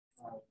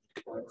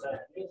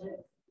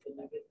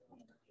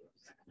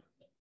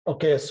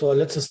Okay, so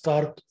let's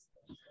start.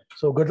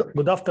 So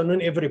good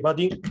afternoon,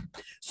 everybody.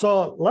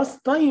 So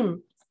last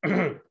time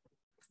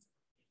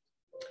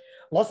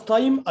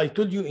I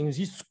told you in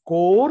this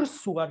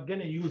course we are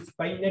gonna use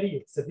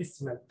binary,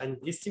 hexadecimal,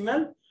 and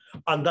decimal,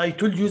 and I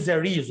told you the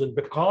reason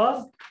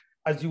because,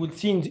 as you will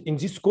see in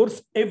this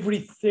course,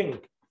 everything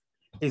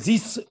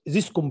is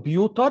this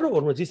computer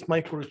or this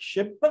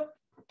microchip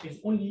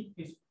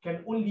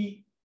can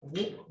only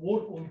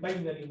work on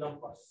binary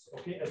numbers.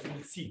 Okay, as you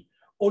will see,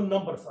 all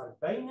numbers are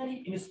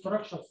binary,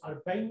 instructions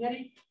are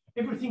binary,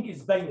 everything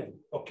is binary.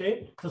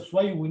 Okay, that's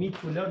why we need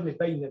to learn the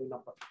binary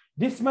number.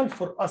 Decimal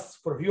for us,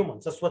 for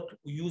humans, that's what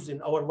we use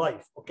in our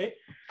life. Okay,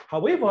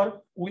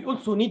 however, we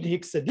also need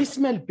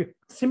hexadecimal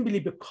simply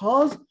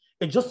because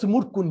it's just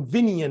more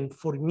convenient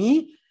for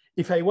me.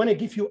 If I want to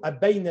give you a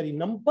binary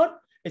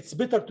number, it's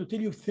better to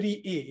tell you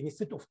 3A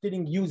instead of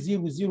telling you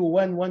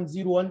 001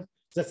 101.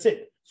 That's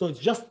it. So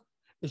it's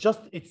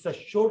a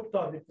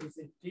shorter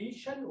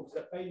representation of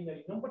the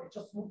binary number. It's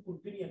just more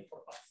convenient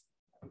for us.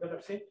 You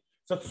understand?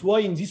 That's why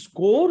in this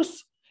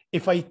course,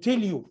 if I tell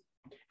you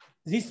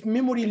this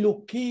memory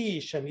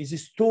location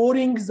is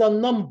storing the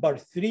number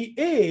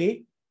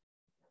 3A,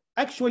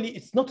 actually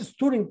it's not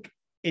storing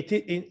it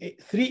in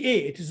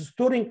 3A. It is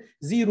storing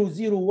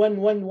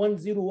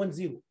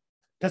 00111010.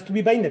 It has to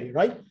be binary,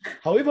 right?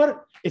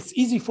 However, it's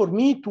easy for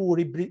me to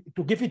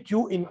give it to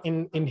you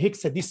in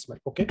hexadecimal.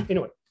 Okay.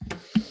 Anyway,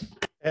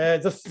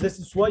 this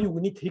is why you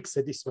need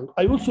hexadecimal.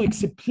 I also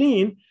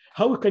explain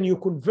how can you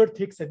convert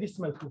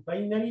hexadecimal to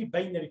binary,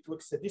 binary to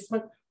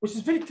hexadecimal, which is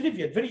very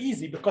trivial, very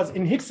easy, because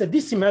in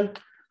hexadecimal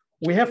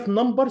we have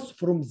numbers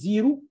from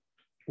 0,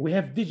 we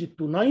have digit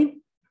to 9,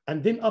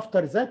 and then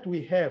after that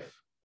we have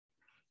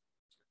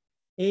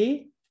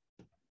A,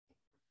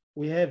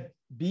 we have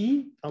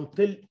B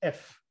until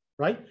F.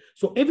 Right?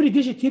 So every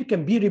digit here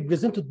can be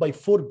represented by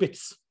 4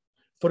 bits.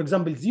 For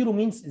example, 0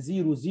 means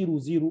 0, 0,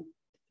 0.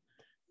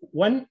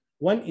 1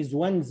 is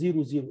 1,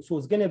 0, 0. So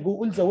it's going to go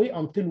all the way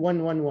until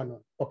 1, 1, 1, 1.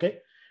 Okay?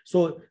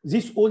 So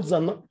this all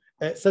the,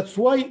 that's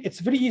why it's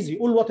very easy.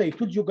 All what I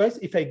told you guys,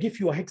 if I give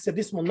you a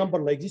hexadecimal number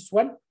like this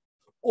one,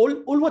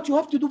 all what you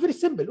have to do, very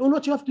simple. All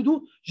what you have to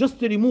do, just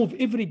to remove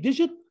every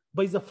digit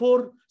by the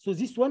 4. So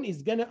this one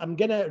is I'm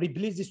gonna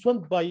replace this one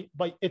by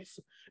it's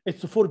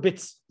 4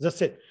 bits.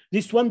 That's it.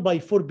 This one by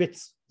 4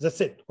 bits.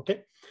 That's it.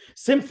 Okay.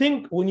 Same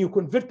thing when you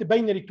convert the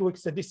binary to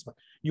hexadecimal.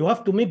 You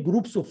have to make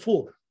groups of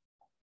 4,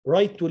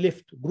 right to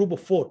left, group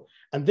of 4,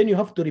 and then you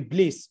have to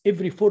replace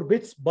every 4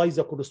 bits by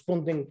the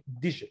corresponding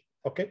digit.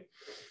 Okay.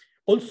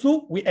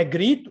 Also, we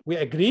agreed.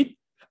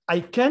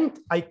 I can't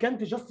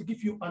just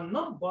give you a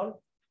number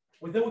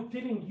without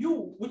telling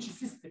you which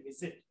system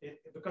is it,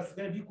 because it's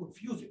going to be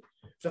confusing.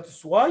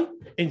 That's why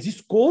in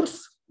this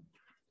course,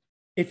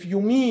 if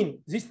you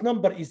mean this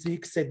number is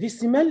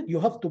hexadecimal, you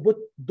have to put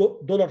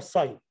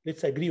 $sign.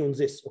 Let's agree on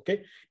this,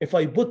 okay? If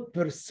I put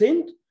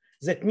 %,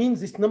 that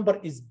means this number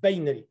is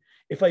binary.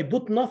 If I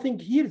put nothing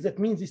here, that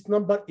means this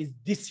number is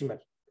decimal.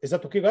 Is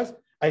that okay, guys?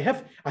 I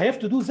have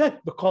to do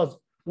that because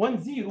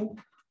 10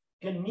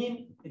 can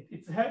mean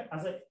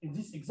in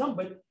this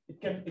example,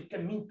 it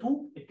can mean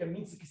 2, it can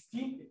mean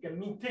 16, it can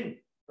mean 10,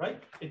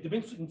 right? It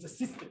depends on the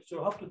system. So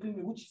you have to tell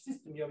me which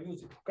system you are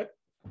using, okay?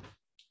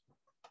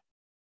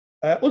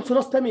 Also,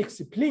 last time I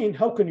explained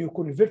how can you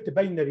convert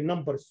binary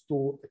numbers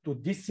to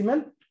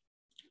decimal.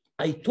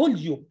 I told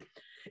you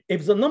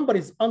if the number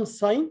is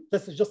unsigned,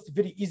 that's just a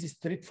very easy,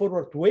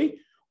 straightforward way.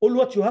 All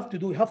what you have to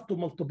do, you have to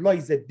multiply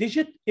the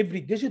digit,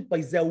 every digit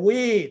by the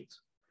weight,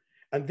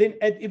 and then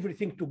add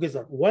everything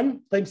together.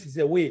 1 times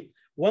the weight,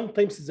 1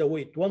 times the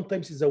weight, 1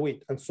 times the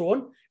weight, and so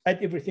on.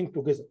 Add everything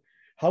together.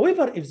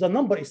 However, if the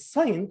number is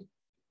signed,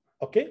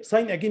 okay,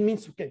 sign again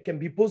means can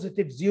be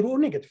positive, 0, or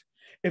negative.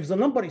 If the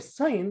number is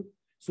signed,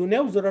 so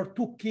now there are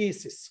 2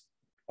 cases,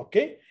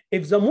 okay?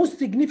 If the most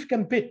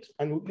significant bit,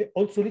 and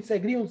also let's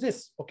agree on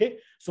this, okay?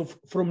 So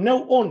from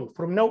now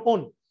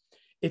on,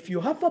 if you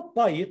have a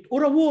byte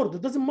or a word,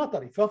 it doesn't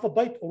matter. If you have a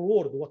byte or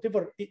word,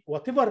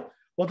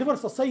 whatever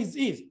the size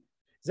is,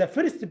 the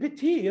first bit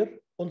here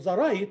on the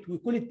right, we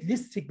call it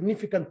least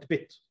significant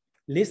bit,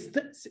 least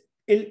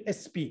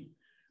LSB,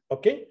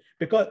 okay?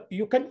 Because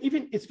you can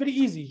even, it's very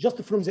easy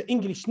just from the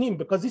English name,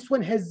 because this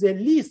one has the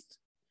least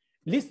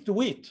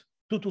weight,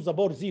 2 to the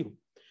power 0.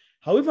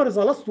 However,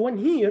 the last one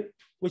here,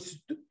 which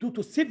is 2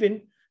 to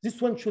 7,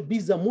 this one should be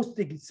the most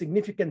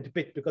significant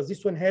bit because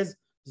this one has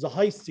the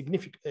highest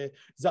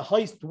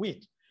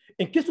weight.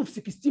 In case of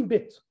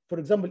 16-bit, for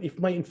example, if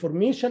my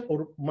information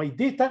or my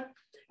data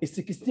is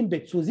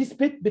 16-bit, so this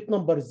bit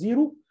number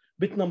 0,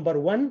 bit number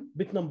 1,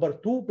 bit number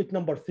 2, bit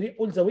number 3,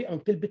 all the way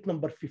until bit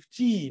number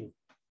 15,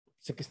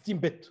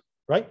 16-bit,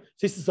 right?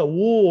 This is a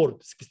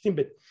word,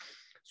 16-bit.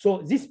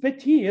 So this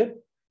bit here,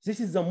 this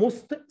is the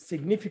most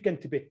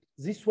significant bit.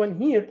 This one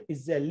here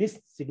is the least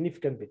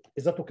significant bit.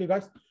 Is that okay,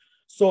 guys?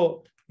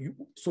 So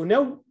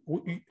now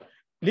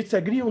let's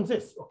agree on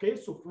this, okay?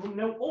 So from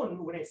now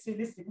on, when I say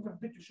least significant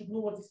bit, you should know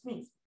what this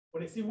means.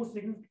 When I say most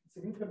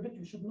significant bit,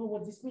 you should know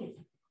what this means.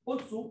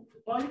 Also,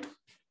 byte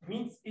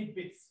means 8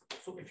 bits.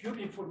 So if your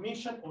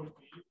information or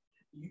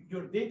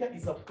your data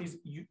is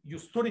you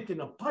store it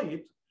in a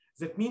byte,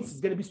 that means it's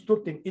going to be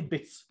stored in 8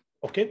 bits.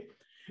 Okay,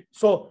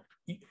 so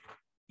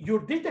your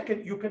data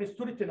you can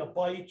store it in a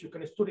byte, you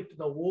can store it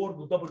in a word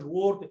or double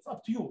word. It's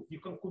up to you. You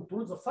can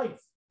control the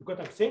size. You got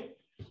what I'm saying?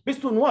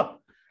 Based on what?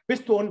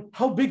 Based on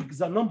how big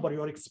the number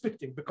you are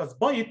expecting, because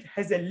byte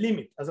has a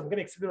limit, as I'm going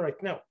to explain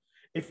right now.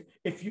 If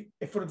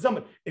for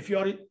example, if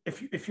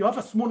you have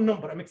a small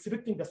number, I'm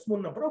expecting a small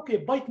number.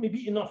 Okay, byte may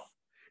be enough.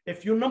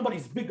 If your number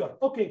is bigger,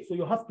 okay, so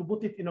you have to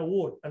put it in a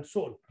word and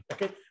so on.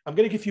 Okay, I'm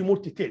going to give you more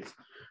details.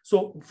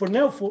 So for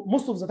now, for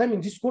most of the time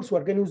in this course,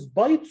 we're going to use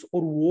bytes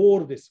or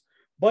words.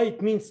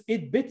 Byte means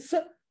 8 bits,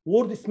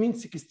 words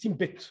means 16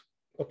 bits.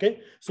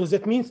 Okay, so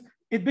that means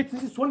 8 bits.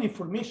 This is one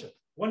information,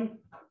 one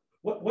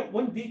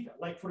data.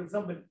 Like for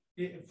example,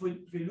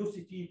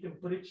 velocity,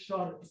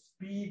 temperature,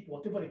 speed,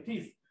 whatever it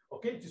is.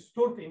 Okay, it is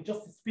stored in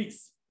just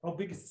space. How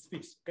big is the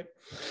space? Okay.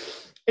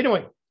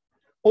 Anyway,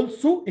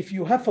 also if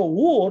you have a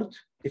word,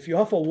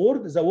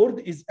 the word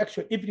is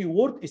actually every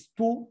word is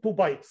 2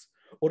 bytes,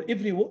 or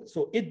every word,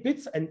 so 8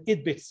 bits and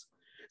 8 bits.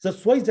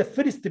 That's why the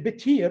first bit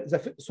here, the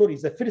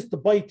first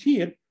byte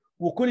here,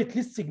 we call it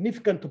least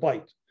significant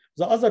byte.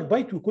 The other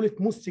byte we call it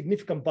most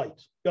significant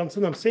byte. You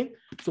understand what I'm saying?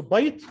 So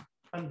byte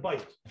and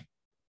byte.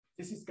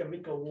 This is can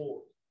make a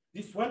word.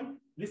 This one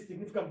least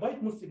significant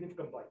byte, most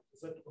significant byte.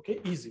 Is that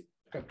okay? Easy.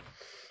 Okay.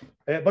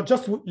 But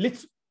just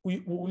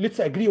let's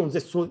agree on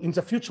this. So in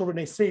the future, when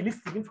I say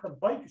least significant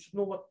byte, you should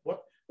know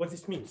what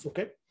this means.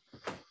 Okay.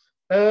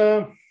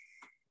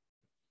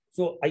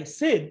 So I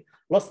said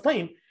last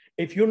time,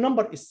 if your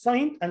number is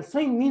signed, and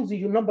signed means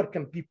your number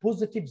can be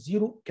positive,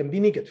 0, can be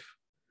negative.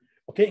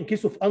 Okay. In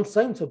case of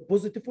unsigned, so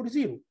positive or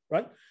 0,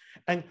 right?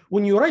 And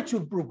when you write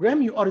your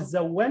program, you are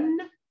the one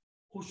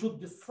who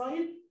should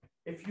decide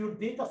if your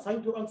data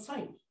signed or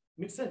unsigned.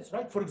 Makes sense,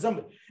 right? For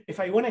example, if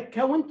I want to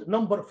count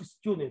number of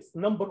students,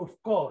 number of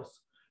cars,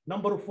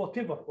 number of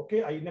whatever,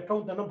 okay, I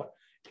count the number.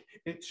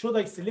 Should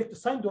I select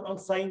signed or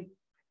unsigned?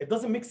 It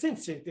doesn't make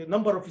sense. The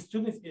number of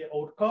students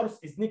or cars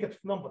is negative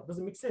number. It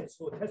doesn't make sense.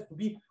 So it has to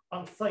be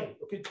unsigned.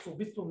 Okay, so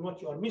based on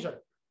what you are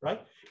measuring,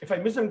 right? If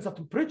I'm measuring the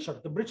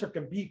temperature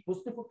can be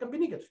positive or can be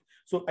negative.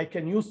 So I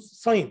can use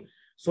sign.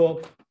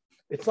 So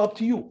it's up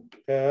to you.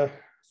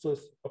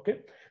 Okay.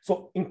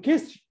 So in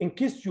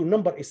case your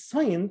number is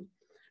signed,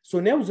 so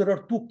now there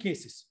are 2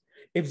 cases.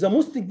 If the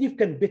most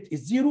significant bit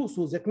is 0,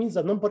 so that means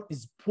the number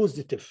is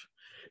positive.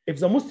 If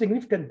the most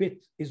significant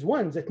bit is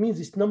 1, that means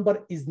this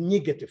number is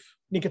negative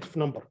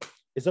number.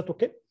 Is that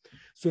okay?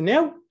 So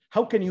now,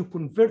 how can you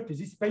convert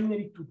this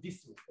binary to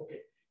decimal?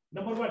 Okay.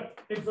 Number 1,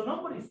 if the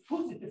number is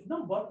positive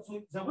number,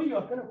 so the way you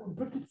are going to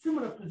convert it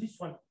similar to this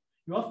one,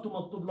 you have to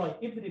multiply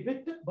every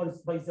bit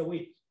by the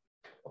weight.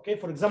 Okay.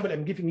 For example,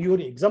 I'm giving you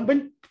an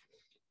example.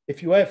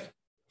 If you have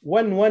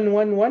 1, 1,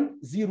 1,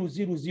 1, 0,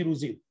 0, 0,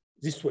 0.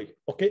 This way,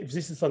 okay? If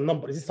this is a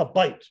number, this is a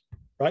byte,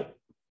 right?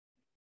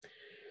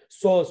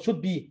 So it should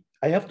be,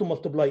 I have to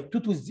multiply 2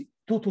 to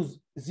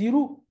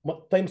 0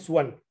 times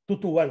 1, 2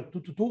 to 1, 2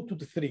 to 2, 2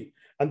 to 3.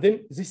 And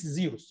then this is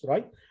zeros,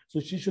 right? So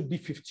she should be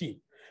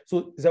 15.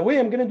 So the way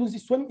I'm going to do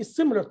this one is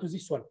similar to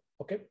this one,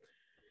 okay?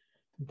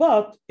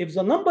 But if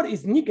the number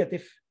is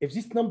negative, if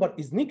this number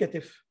is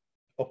negative,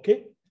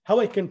 okay, how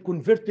I can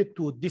convert it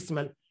to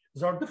decimal?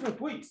 There are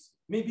different ways.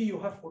 Maybe you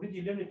have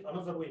already learned it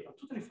another way. I'm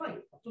totally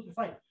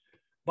fine.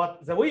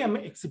 But the way I'm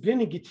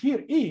explaining it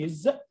here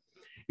is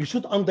you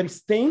should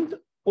understand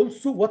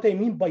also what I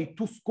mean by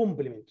 2's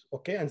complement,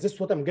 okay? And this is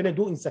what I'm going to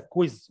do in the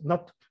quiz,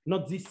 not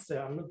this.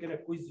 I'm not going to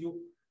quiz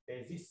you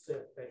this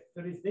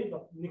Thursday,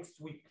 but next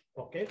week,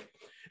 okay?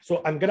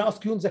 So I'm going to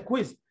ask you in the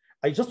quiz.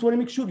 I just want to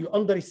make sure you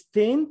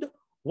understand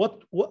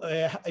what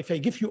if I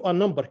give you a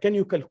number, can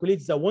you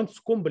calculate the 1's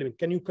complement?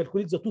 Can you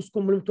calculate the 2's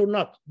complement or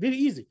not? Very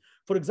easy.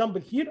 For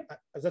example, here,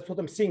 that's what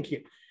I'm saying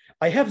here.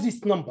 I have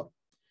this number.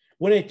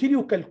 When I tell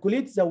you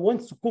calculate the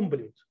 1's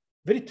complement,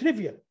 very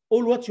trivial.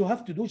 All what you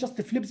have to do is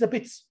just flip the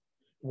bits.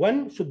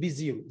 1 should be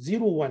 0,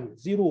 0, 1,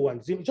 0,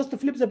 1, 0. Just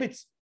flip the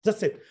bits.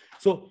 That's it.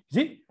 So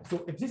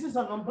if this is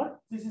a number,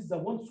 this is the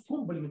 1's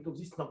complement of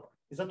this number.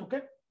 Is that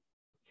okay?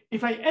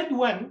 If I add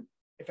 1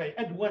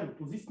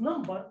 to this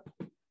number,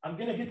 I'm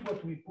going to get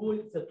what we call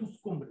the 2's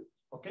complement.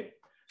 Okay?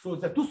 So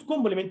the 2's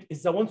complement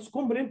is the 1's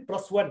complement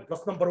plus 1,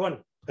 plus number 1.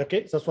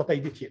 Okay? That's what I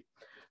did here.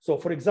 So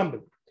for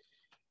example,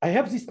 I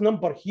have this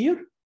number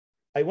here.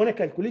 I want to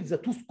calculate the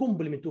 2's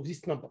complement of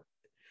this number.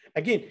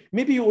 Again,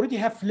 maybe you already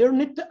have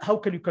learned how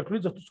can you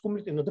calculate the 2's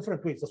complement in a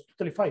different way. That's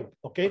totally fine,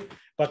 okay?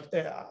 But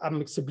I'm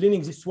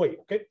explaining this way,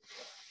 okay?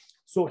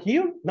 So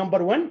here,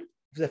 number 1,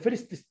 the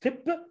first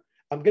step,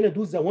 I'm going to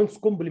do the 1's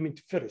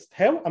complement first.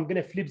 How? I'm going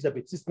to flip the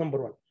bits. This is number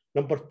 1.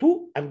 Number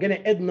 2, I'm going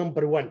to add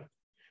number 1.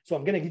 So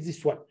I'm going to get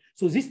this one.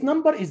 So this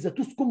number is the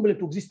 2's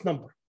complement of this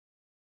number.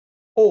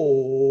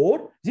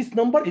 Or this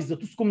number is the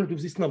 2's complement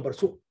of this number.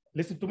 So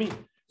listen to me.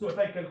 So if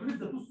I calculate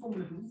the 2's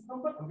complement of this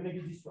number, I'm going to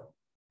get this one.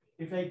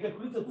 If I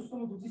calculate the 2's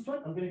complement of this one,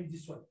 I'm going to get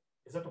this one.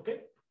 Is that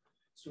okay?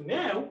 So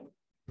now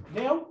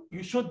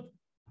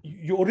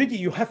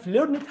you have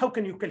learned how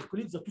can you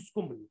calculate the 2's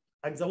complement.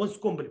 and the ones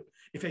complement.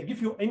 If I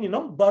give you any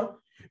number,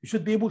 you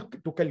should be able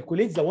to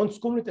calculate the ones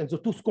complement and the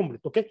twos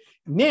complement. Okay.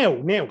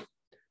 Now,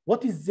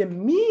 what is the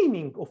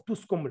meaning of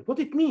twos complement? What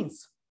it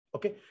means?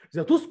 Okay.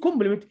 The twos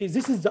complement is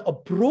this is the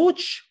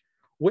approach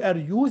we are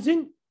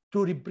using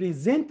to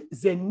represent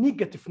the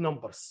negative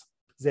numbers.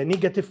 The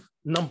negative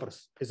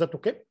numbers. Is that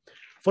okay?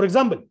 For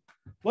example,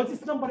 what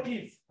this number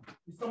is?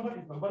 This number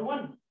is number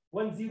 1.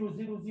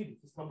 1000.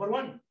 This number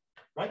 1,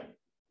 right?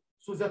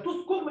 So the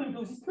twos complement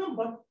of this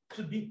number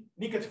should be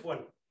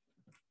 -1.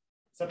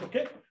 Is that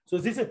okay? So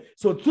this is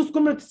twos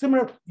complement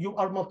similar. You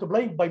are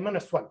multiplying by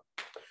 -1.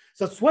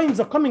 So that's why in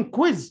the coming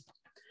quiz,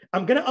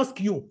 I'm gonna ask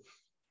you.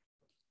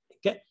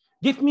 Okay,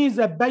 give me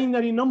the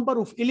binary number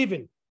of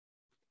 11.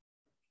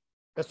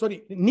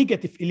 Sorry,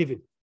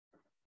 -11.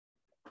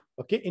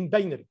 Okay, in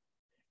binary.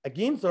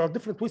 Again, there are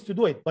different ways to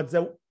do it, but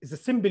the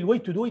simple way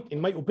to do it,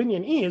 in my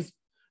opinion, is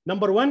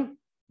number 1,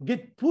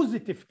 get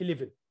positive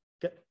 11.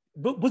 Okay?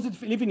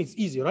 Positive 11 is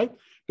easy, right?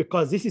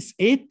 Because this is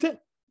 8,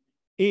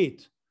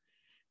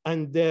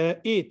 and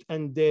 8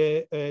 and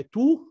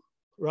 2,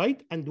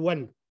 right? And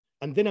 1.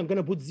 And then I'm going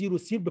to put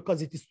 0s here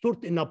because it is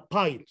stored in a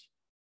pile.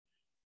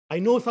 I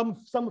know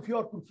some of you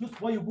are confused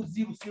why you put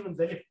 0s here on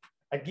the left.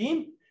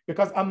 Again,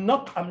 because I'm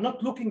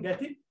not looking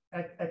at it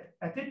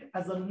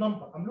as a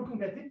number. I'm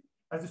looking at it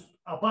as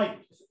a pile.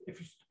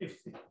 If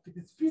it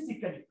is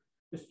physically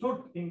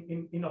stored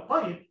in a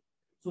pile,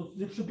 so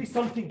there should be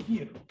something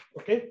here,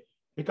 okay?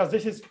 Because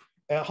this is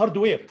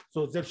hardware,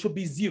 so there should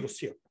be 0s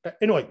here.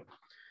 Anyway,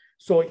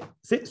 so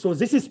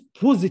this is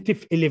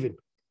positive 11.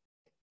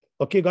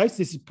 Okay, guys,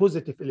 this is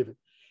positive 11.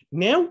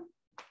 Now,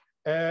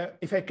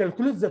 if I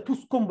calculate the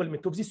twos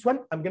complement of this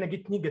one, I'm gonna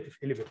get negative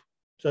 11.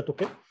 Is that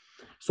okay?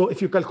 So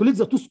if you calculate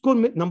the twos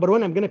complement, number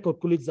 1, I'm gonna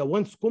calculate the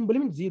ones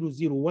complement 0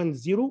 0 1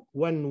 0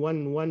 1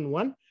 1 1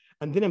 1,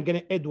 and then I'm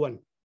gonna add 1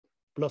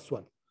 plus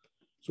 1.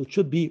 So it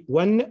should be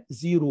 1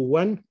 0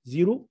 1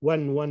 0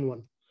 1 1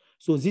 1.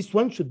 So this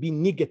one should be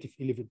negative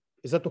 11.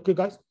 Is that okay,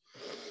 guys?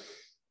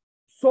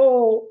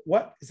 So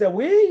what the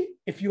way,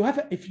 if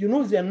you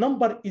know the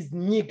number is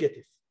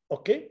negative,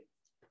 okay?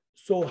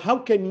 So how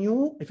can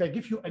you, if I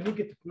give you a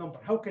negative number,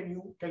 how can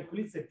you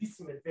calculate the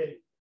decimal value?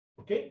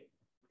 Okay,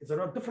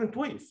 there are different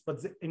ways, but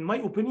in my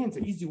opinion,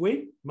 the easy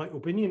way, my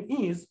opinion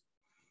is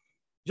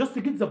just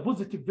to get the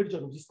positive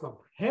version of this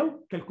number. How?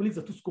 Calculate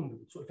the twos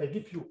complement. So if I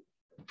give you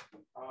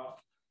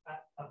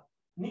a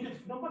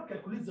negative number,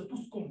 calculate the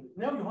twos complement.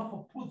 Now you have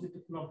a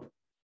positive number.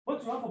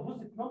 Once you have a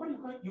positive number,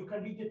 you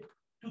can read it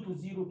 2 to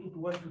 0, 2 to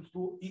 1, 2 to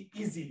 2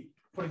 easily.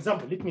 For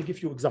example, let me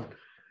give you an example.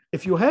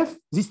 If you have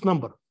this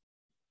number,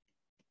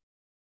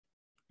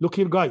 look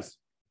here, guys.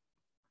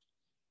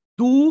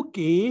 2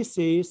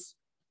 cases.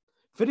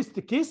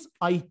 First case,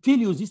 I tell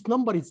you this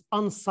number is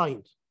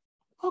unsigned.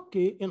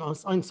 Okay, and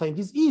unsigned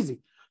is easy.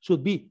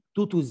 Should be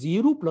 2 to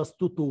 0 plus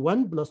 2 to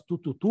 1 plus 2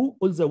 to 2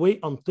 all the way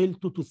until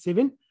 2 to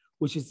 7,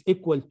 which is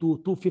equal to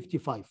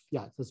 255.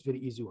 Yeah, that's very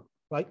easy one,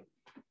 right?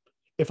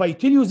 If I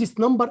tell you this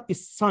number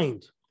is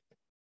signed,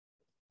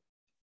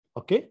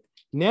 okay,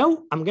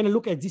 now I'm going to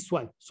look at this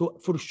one. So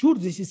for sure,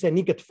 this is a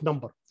negative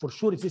number. For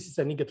sure, this is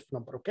a negative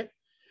number, okay?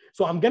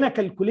 So I'm going to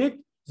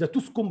calculate the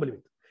twos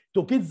complement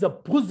to get the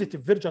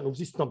positive version of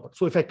this number.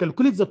 So if I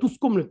calculate the twos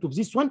complement of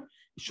this one,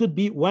 it should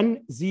be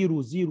 1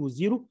 0 0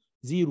 0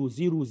 0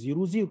 0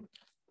 0 0.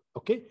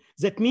 Okay,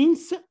 that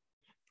means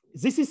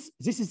this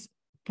is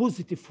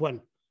positive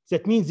 1.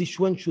 That means this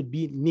one should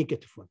be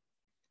negative 1.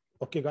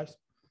 Okay, guys.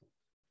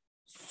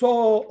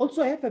 So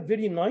also I have a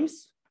very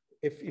nice,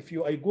 if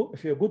you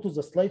go to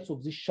the slides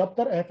of this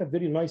chapter, I have a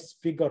very nice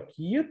figure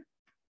here.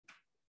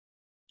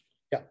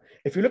 Yeah,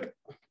 if you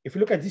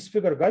look at this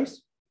figure,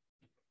 guys,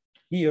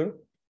 here.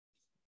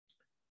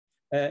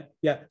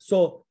 Yeah,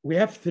 so we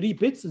have 3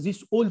 bits.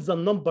 These all the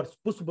numbers,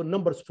 possible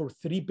numbers for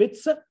 3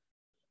 bits.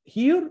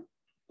 Here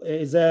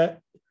is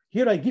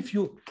here I give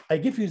you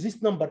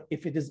this number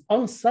if it is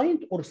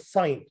unsigned or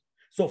signed.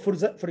 So for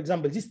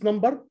example, this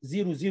number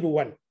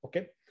 001.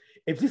 Okay,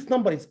 if this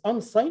number is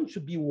unsigned,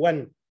 should be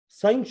 1.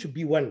 Signed should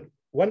be 1.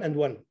 1 and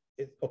 1.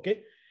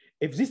 Okay,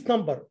 if this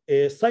number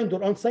is signed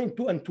or unsigned,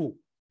 2 and 2,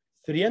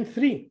 3 and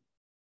 3,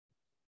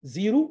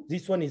 0.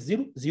 This one is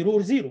 0, 0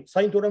 or 0.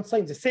 Signed or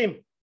unsigned, the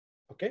same.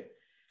 Okay.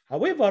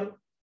 However,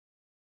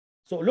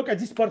 so look at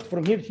this part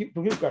from here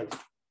to here, guys.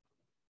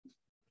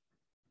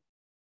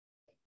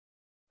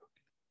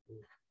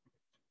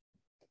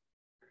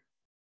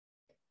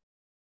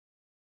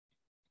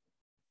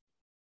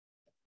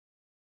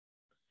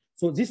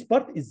 So this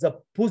part is the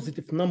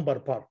positive number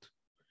part.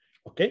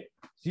 Okay,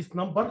 this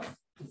number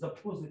is the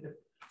positive.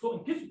 So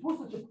in case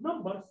positive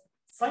numbers,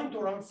 signed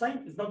or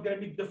unsigned is not going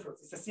to make difference.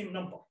 It's the same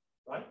number,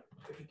 right?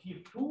 If it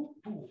here 2,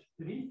 2,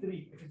 3,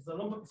 3, if it's the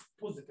number is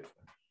positive.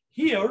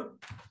 Here,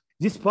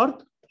 this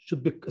part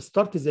should be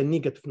start as a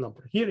negative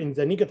number. Here in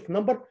the negative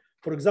number,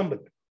 for example,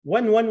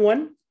 1, 1,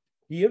 1,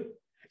 here,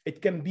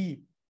 it can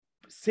be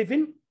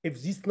 7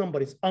 if this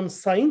number is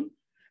unsigned,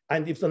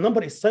 and if the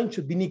number is signed,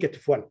 should be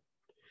negative 1.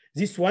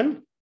 This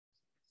one,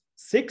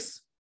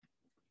 6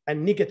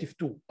 and negative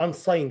 2.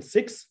 Unsigned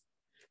 6,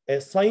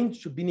 signed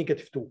should be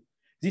negative 2.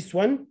 This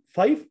one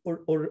 5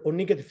 or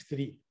negative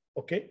 3,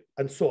 okay,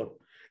 and so on.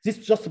 This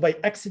just by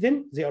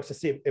accident, they are the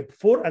same,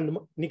 4 and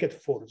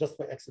negative 4, just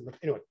by accident.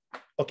 Anyway,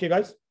 okay,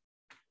 guys?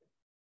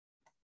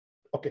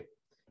 Okay,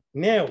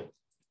 now,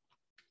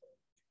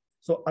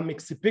 so I'm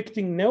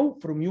expecting now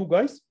from you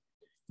guys,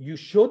 you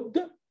should,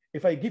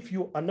 if I give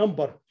you a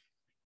number,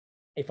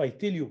 if I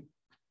tell you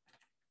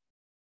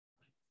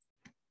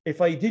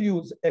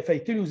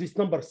this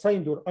number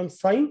signed or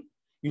unsigned,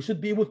 you should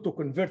be able to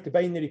convert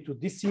binary to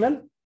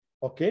decimal,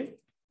 okay?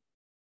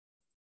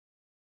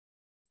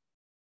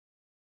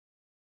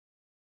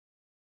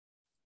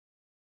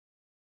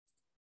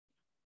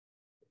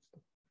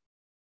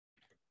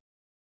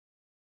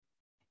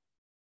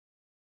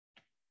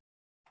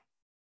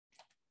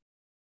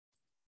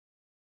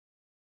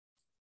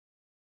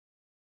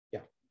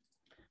 Yeah,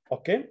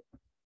 okay.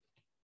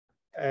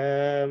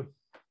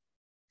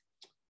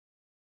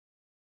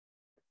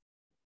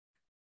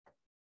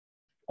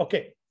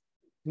 Okay,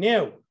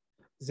 now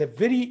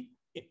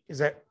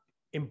the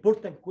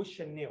important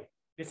question now,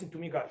 listen to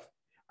me guys,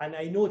 and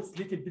I know it's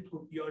little bit,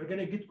 you are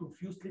gonna get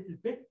confused little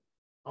bit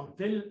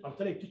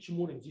until I teach you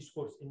more in this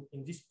course,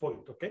 in this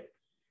point, okay?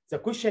 The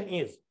question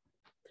is,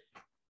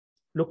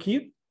 look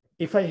here,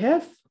 if I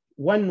have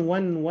 1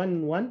 1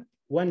 1 1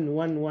 1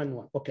 1 1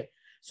 1, okay,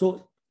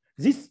 so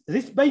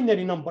this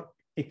binary number,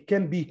 it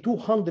can be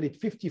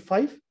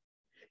 255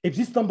 if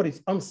this number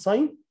is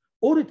unsigned,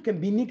 or it can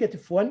be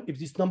 -1 if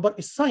this number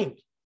is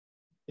signed.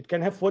 It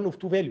can have one of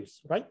two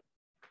values, right?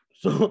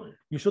 So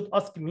you should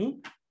ask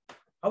me,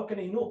 how can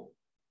I know?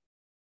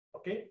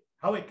 Okay,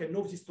 how I can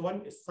know if this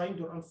one is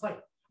signed or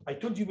unsigned? I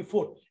told you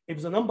before,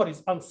 if the number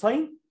is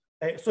unsigned,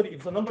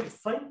 if the number is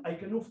signed, I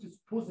can know if it's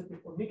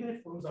positive or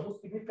negative from the most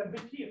significant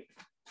bit here,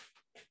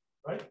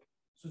 right?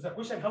 So the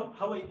question,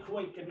 how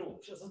I can know?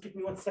 Just give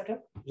me 1 second,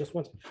 just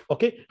one.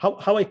 Okay,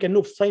 how I can know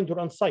if signed or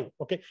unsigned?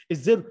 Okay,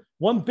 is there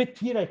one bit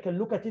here I can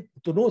look at it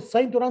to know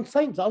signed or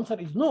unsigned? The answer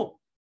is no.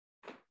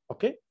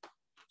 Okay,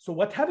 so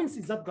what happens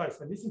is that, guys,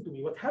 and listen to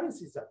me. What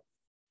happens is that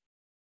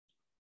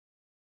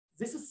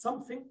this is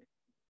something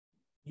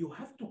you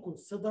have to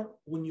consider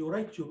when you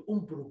write your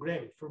own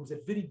program from the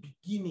very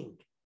beginning.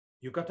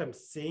 You got what I'm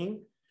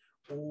saying?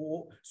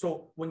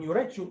 So when you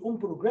write your own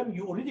program,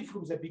 you already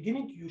from the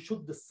beginning you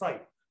should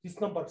decide this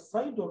number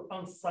signed or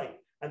unsigned,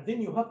 and then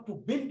you have to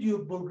build your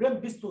program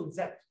based on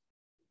that.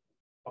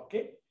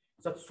 Okay,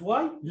 that's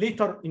why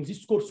later in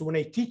this course, when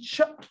I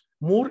teach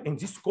more in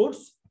this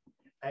course,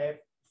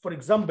 for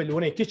example,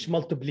 when I teach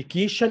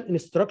multiplication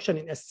instruction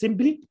in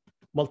assembly,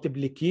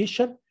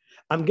 multiplication,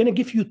 I'm going to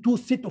give you 2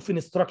 sets of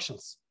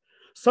instructions.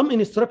 Some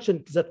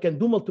instructions that can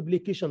do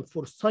multiplication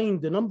for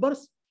signed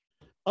numbers,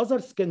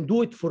 others can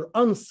do it for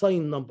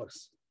unsigned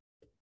numbers.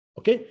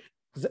 Okay,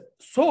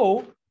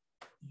 so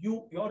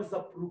you are the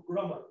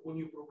programmer. When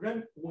you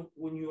program,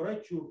 when you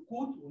write your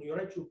code, when you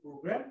write your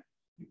program,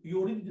 you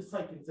already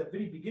decide in the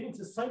very beginning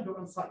it's signed or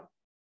unsigned.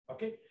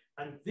 Okay,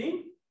 and then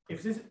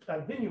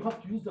you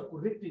have to use the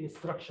correct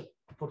instruction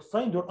for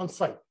signed or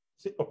unsigned.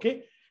 Okay,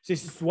 so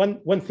this is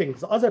one thing.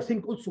 The other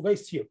thing also,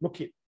 guys, here, look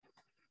here.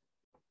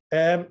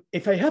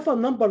 If I have a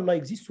number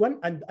like this one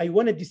and I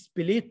want to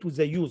display it to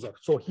the user,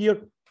 so here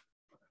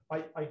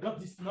I got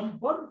this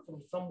number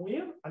from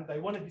somewhere and I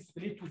want to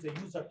display it to the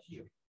user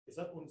here. Is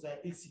that on the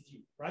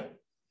LCD, right?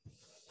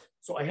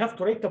 So I have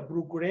to write a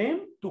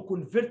program to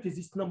convert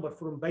this number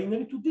from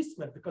binary to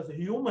decimal, because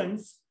human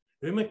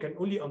can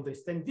only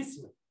understand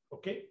decimal.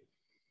 Okay,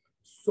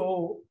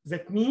 so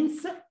that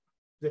means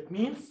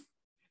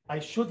I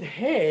should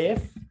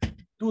have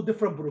 2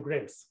 different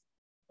programs.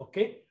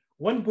 Okay,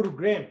 one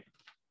program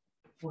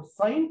for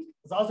signed,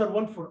 the other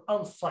one for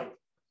unsigned.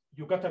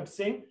 You got what I'm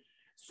saying?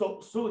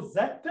 So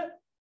that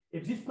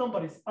if this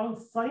number is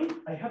unsigned,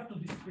 I have to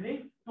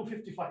display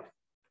 255.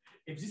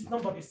 If this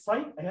number is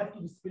signed, I have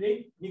to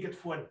display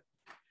 -1.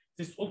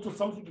 This is also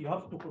something you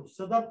have to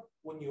consider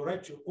when you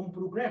write your own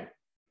program.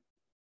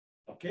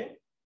 Okay?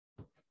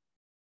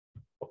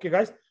 Okay,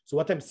 guys. So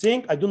what I'm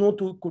saying, I don't want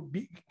to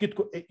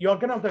you're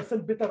gonna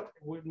understand better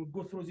when we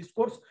go through this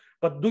course,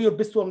 but do your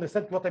best to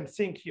understand what I'm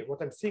saying here.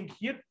 What I'm saying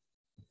here,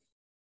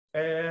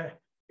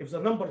 if the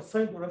number is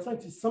signed or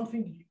unsigned is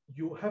something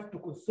you have to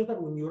consider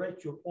when you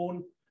write your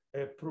own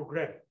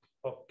program.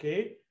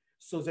 Okay,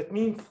 so that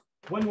means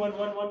 1 1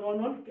 1 1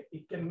 1 1,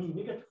 it can mean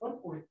 -1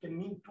 or it can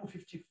mean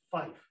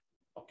 255.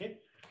 Okay,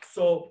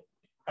 so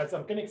as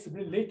I'm gonna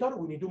explain later,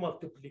 when you do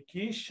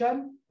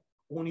multiplication,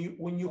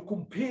 when you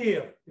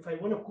compare, if I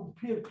want to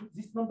compare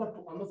this number to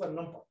another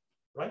number,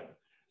 right?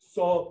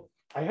 So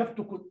I have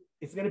to,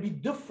 it's going to be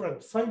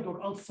different, signed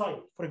or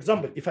unsigned. For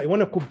example, if I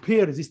want to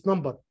compare this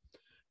number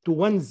to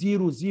 1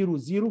 0 0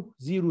 0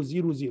 0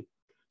 0 0,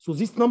 so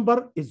this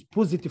number is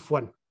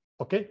 +1.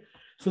 Okay,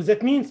 so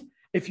that means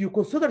if you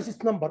consider this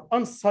number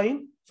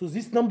unsigned, so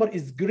this number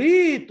is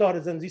greater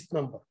than this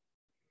number.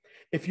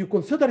 If you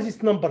consider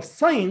this number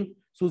signed,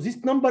 so this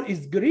number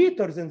is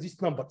greater than this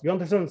number. You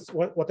understand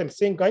what I'm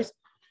saying, guys?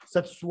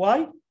 That's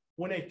why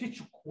when I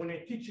teach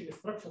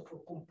instruction for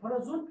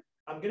comparison,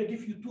 I'm going to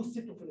give you 2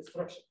 sets of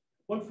instruction,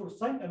 one for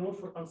signed and one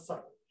for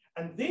unsigned.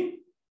 And then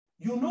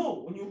You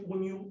know,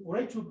 when you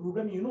write your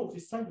program, you know if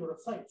it's signed or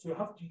unsigned. So you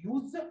have to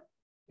use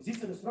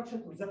this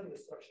instruction or that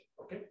instruction.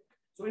 Okay.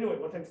 So anyway,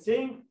 what I'm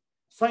saying,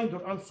 signed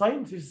or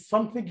unsigned, is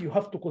something you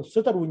have to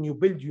consider when you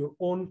build your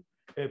own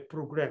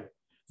program.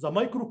 The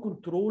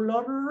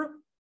microcontroller,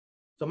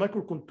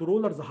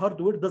 the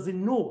hardware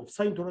doesn't know if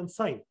signed or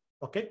unsigned.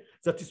 Okay.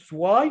 That is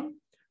why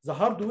the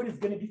hardware is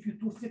going to give you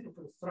two sets of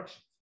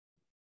instructions.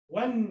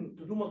 One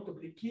to do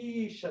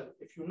multiplication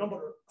if your number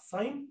are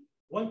signed,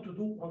 one to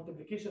do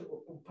multiplication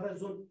or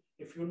comparison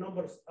if your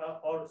numbers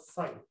are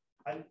signed.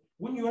 And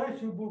when you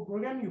write your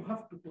program, you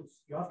have to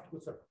consider.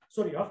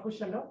 Sorry, you have a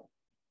question now?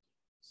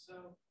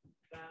 So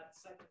that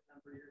second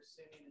number, you're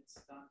assuming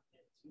it's done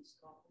in 2's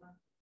complement?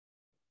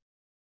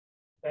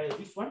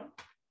 This one?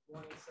 The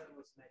one you said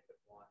was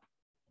 -1.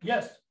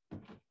 Yes.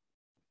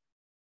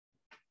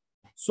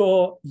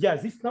 So yeah,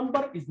 this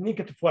number is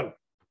 -1.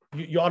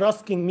 You are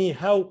asking me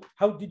how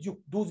did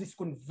you do this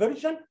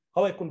conversion?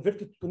 How I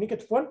converted to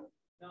 -1?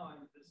 No,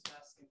 I'm just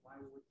asking why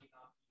would you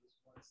not use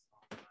 1's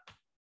complement?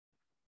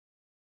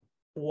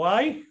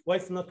 Why? Why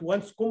it's not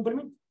 1's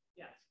complement?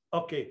 Yes.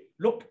 Okay,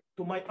 look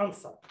to my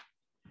answer.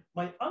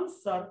 My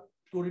answer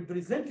to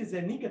represent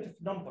the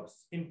negative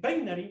numbers in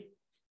binary,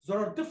 there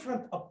are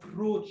different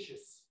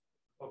approaches.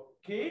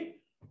 Okay,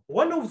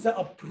 one of the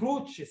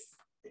approaches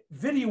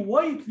very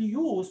widely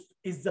used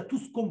is the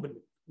 2's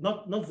complement,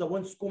 not the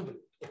 1's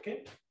complement.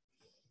 Okay,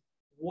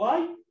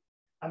 why?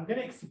 I'm going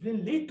to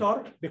explain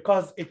later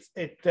because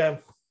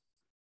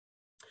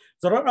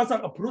there are other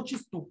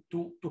approaches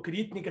to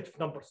create negative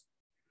numbers,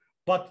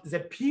 but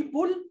the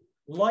people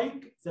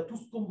like the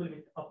 2's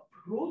complement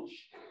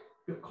approach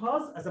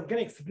because, as I'm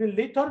going to explain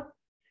later,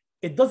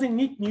 it doesn't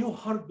need new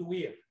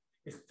hardware.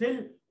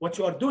 Still, what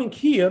you are doing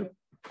here,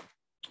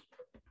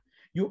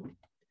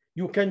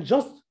 you can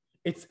just,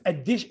 it's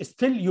addition.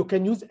 Still, you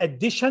can use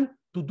addition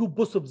to do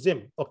both of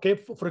them. Okay,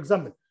 for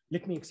example,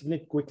 let me explain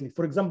it quickly.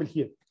 For example,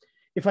 here,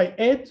 if I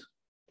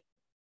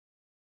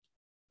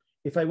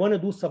want to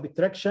do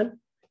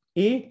subtraction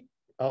A,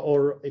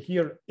 or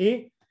here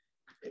A,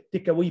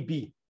 take away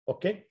B.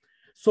 Okay,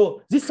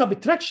 so this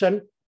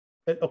subtraction,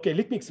 okay,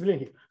 let me explain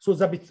here. So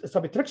the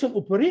subtraction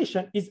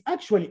operation is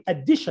actually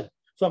addition.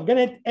 So I'm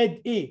going to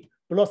add A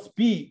plus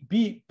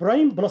B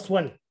prime plus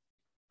 1.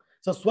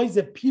 That's why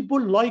the people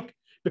like,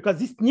 because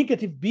this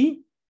negative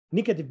B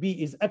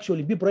is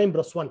actually B prime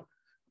plus 1.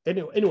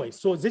 Anyway,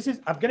 so this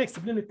is, I'm going to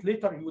explain it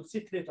later. You will see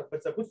it later.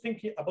 But the good thing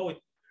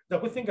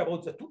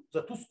about the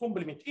 2's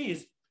complement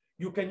is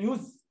you can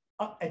use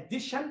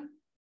addition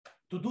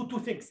to do two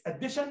things: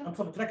 addition and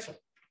subtraction.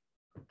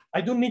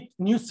 I don't need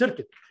new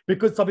circuit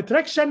because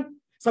subtraction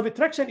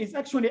is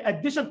actually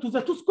addition to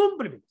the 2's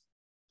complement.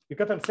 You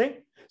get what I'm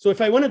saying? So if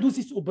I want to do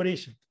this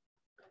operation,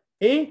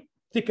 A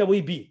take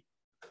away B,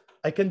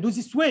 I can do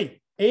this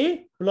way: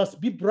 A plus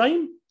B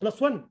prime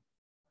plus 1.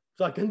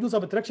 So I can do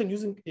subtraction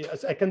using,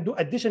 I can do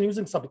addition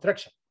using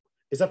subtraction.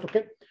 Is that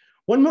okay?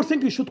 One more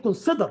thing you should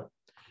consider.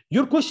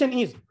 Your question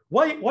is,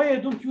 why I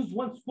don't use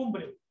 1's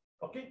complement?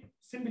 Okay,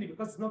 simply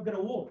because it's not going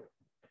to work.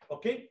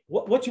 Okay,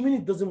 what you mean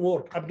it doesn't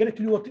work? I'm going to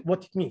tell you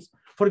what it means.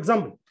 For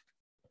example,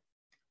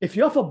 if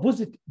you have a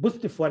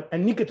positive one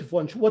and negative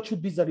one, what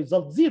should be the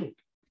result? 0.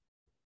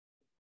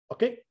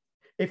 Okay,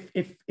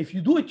 if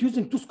you do it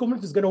using 2's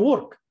complement, it's going to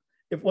work.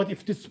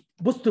 If it is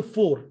positive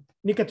 4,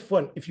 negative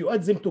 1, if you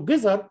add them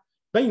together,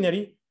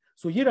 binary,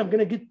 so here I'm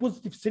going to get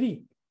positive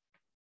 3.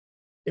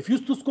 If you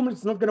use 2's complement,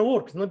 it's not going to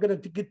work. It's not going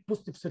to get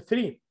positive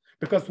 3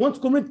 because 1's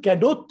complement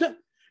cannot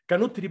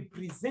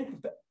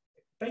represent the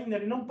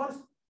binary numbers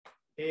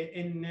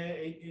in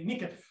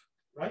negative,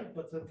 right?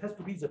 But it has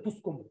to be the 2's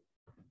complement.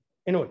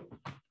 Anyway,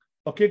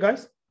 okay,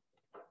 guys.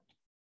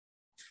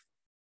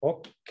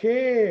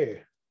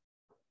 Okay.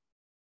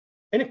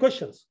 Any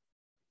questions?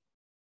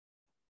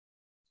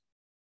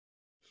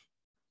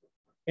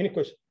 Any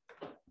question?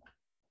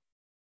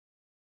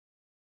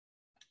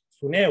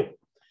 So now,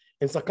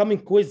 in the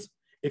coming quiz,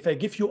 if I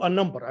give you a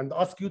number and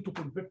ask you to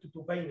convert it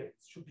to binary, it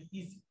should be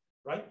easy,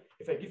 right?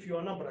 If I give you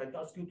a number and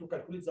ask you to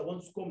calculate the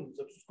 1's complement,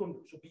 the 2's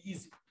complement, it should be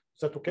easy.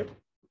 Is that okay?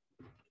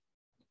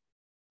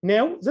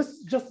 Now, this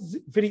is just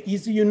very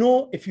easy. You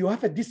know, if you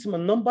have a decimal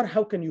number,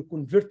 how can you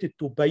convert it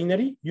to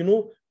binary? You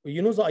know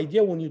the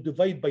idea when you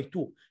divide by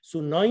 2. So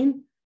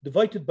 9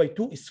 divided by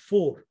 2 is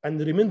 4, and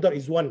the remainder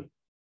is 1,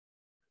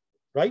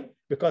 right?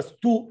 Because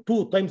 2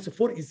 times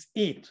 4 is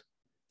 8,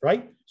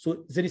 right?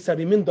 So there is a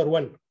remainder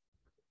 1.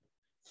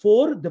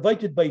 4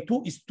 divided by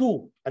 2 is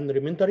 2, and the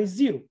remainder is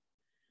 0.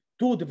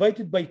 2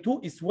 divided by 2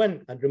 is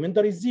 1, and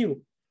remainder is 0.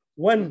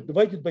 1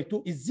 divided by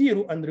 2 is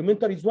 0, and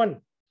remainder is 1.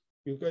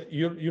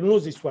 You know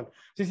this one.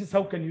 This is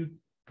how can you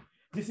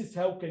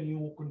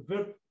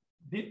convert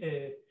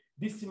the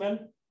decimal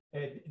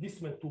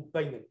to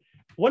binary.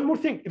 One more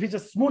thing, if it's a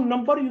small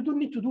number, you don't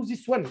need to do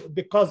this one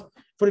because,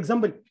 for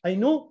example, I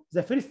know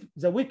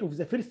the weight of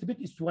the first bit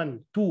is 1,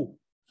 2,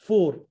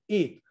 4,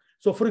 8.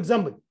 So for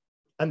example,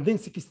 and then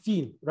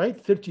 16, right?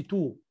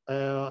 32,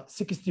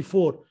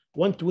 64,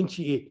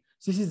 128.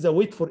 This is the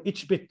weight for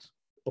each bit.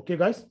 Okay,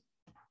 guys?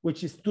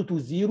 which is 2 to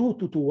 0,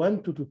 2 to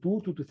 1, 2 to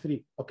 2, 2 to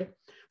 3. Okay.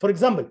 For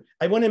example,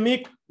 I want to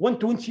make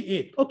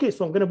 128. Okay,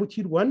 so I'm going to put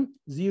here 1,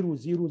 0,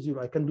 0,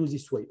 0. I can do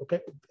this way.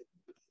 Okay.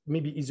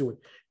 Maybe easy way.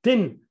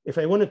 10. If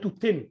I want to do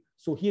 10,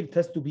 so here it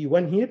has to be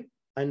 1 here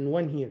and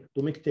 1 here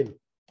to make 10.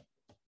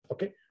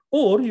 Okay.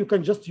 Or you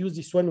can just use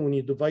this one when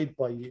you divide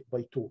by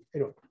 2.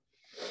 Anyway.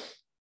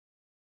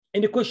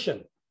 Any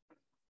question?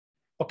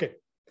 Okay.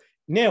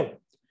 Now,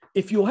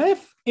 if you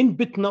have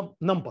n-bit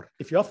number,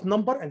 if you have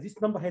number and this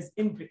number has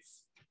n-bits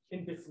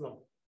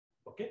number,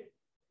 okay?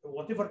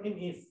 Whatever n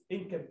is,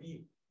 n can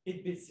be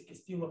 8 bits,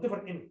 16,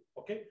 whatever n,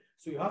 okay?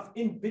 So you have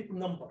n-bit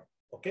number,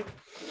 okay?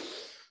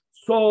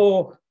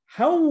 So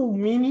how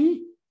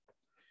many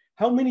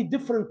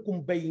different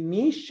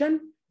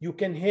combination you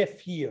can have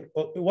here?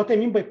 What I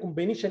mean by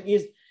combination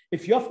is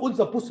if you have all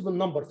the possible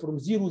number from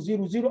 0,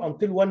 0, 0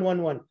 until 1,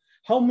 1, 1,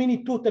 how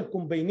many total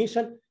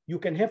combination you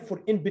can have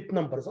for n-bit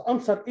numbers? The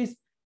answer is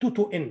 2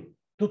 to n,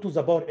 2 to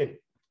the power n.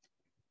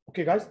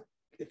 Okay, guys,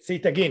 let's say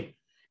it again.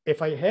 If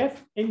I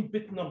have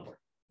n-bit number,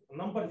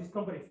 this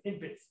number is n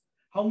bits,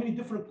 how many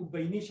different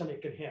combination I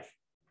can have?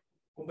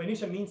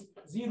 Combination means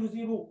 0,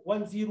 0,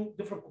 1, 0,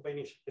 different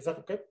combination. Is that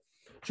okay?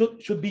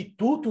 Should be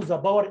 2 to the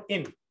power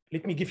n.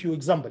 Let me give you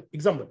example.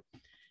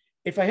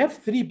 If I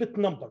have 3-bit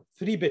number,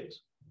 3-bit,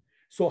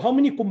 so how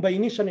many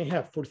combination I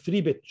have for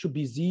 3-bit? Should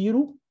be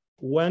 0,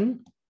 1,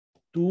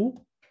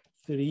 2,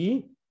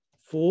 3,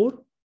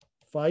 4,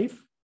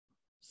 5,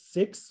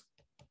 6,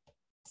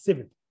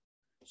 7.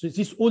 So this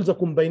is all the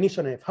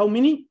combination I have. How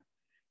many?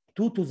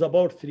 2 to the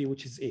power 3,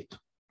 which is 8.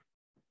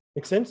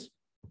 Make sense?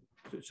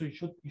 So you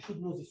should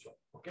know this one.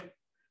 Okay.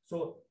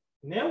 So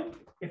now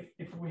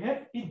if we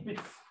have 8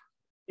 bits,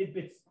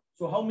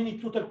 so how many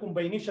total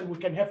combination we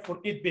can have for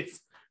 8 bits?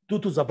 2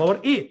 to the power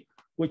 8,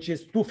 which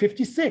is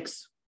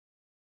 256.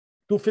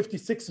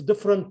 256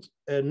 different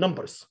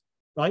numbers,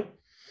 right?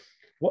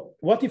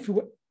 What if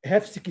you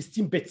have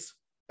 16 bits?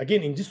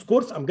 Again, in this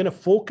course, I'm going to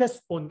focus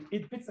on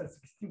 8 bits and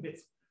 16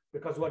 bits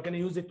because we're going to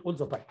use it all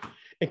the time.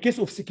 In case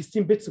of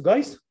 16 bits,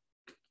 guys,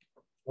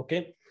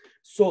 okay,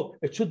 so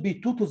it should be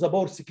 2 to the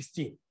power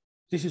 16.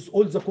 This is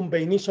all the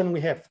combination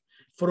we have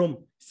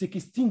from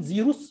 16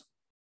 zeros,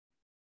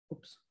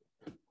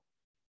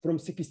 from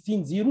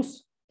 16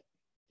 zeros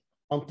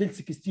until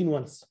 16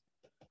 ones.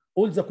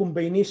 All the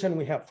combination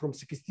we have from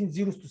 16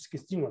 zeros to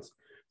 16 ones.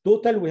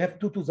 Total, we have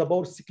 2 to the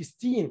power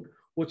 16,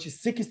 which is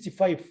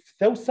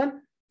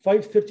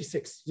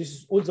 65,536. This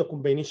is all the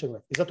combination we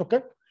have. Is that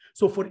okay?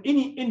 So for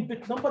any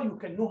n-bit number, you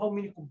can know how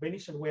many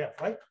combination we have,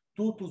 right?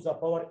 2 to the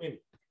power n.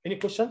 Any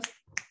questions?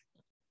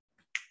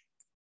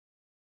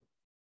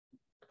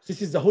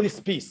 This is the whole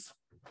space.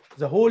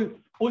 All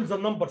the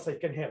numbers I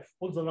can have,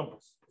 all the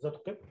numbers. Is that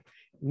okay?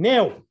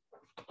 Now,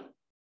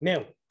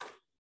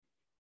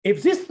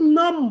 if this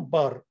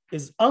number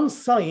is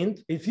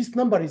unsigned,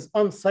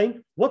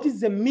 what is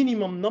the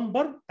minimum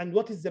number and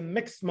what is the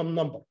maximum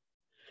number?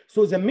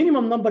 So the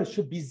minimum number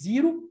should be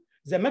 0.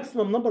 The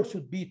maximum number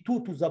should be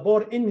 2 to the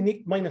power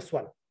n minus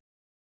 1.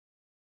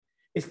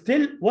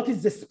 Still, what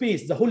is the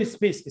space? The whole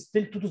space is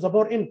still 2 to the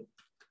power n.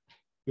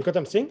 You get what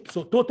I'm saying?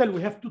 So total,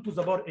 we have 2 to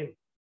the power n.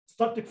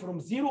 Starting from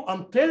 0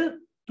 until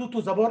 2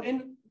 to the power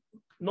n,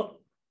 not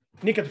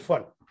negative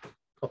 1.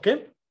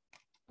 Okay?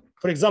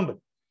 For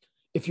example,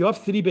 if you have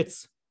 3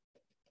 bits,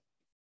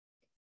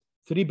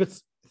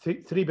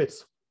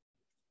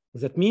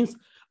 that means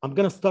I'm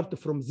going to start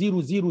from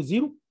 0, 0,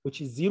 0,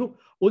 which is 0,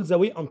 all the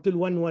way until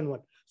 1, 1, 1.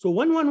 So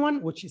 1, 1,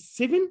 1, which is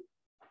 7,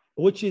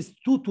 which is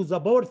 2 to the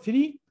power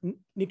 3,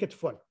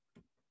 negative 1.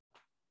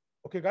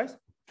 Okay, guys?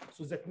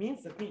 So that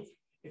means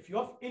if you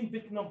have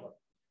n-bit number,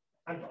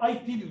 and I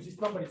tell you this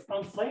number is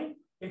unsigned,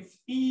 it's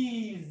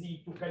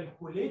easy to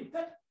calculate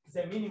that.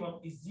 The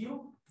minimum is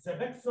 0, the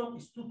maximum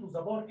is 2 to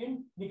the power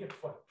n,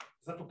 negative 1.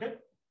 Is that okay?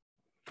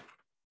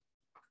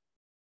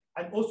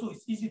 And also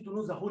it's easy to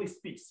know the whole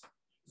space.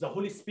 The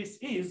whole space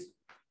is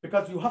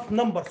because you have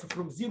numbers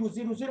from 0,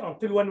 0, 0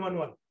 until 1, 1,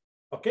 1.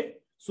 Okay?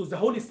 So the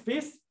whole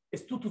space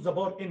is 2 to the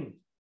power n,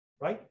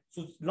 right?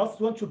 So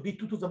last one should be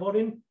 2 to the power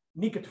n,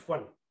 negative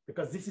 1,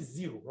 because this is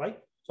 0, right?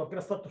 So I'm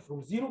going to start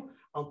from 0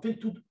 until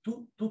 2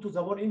 to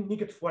the power n,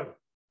 negative 1,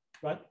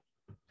 right?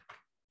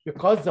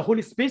 Because the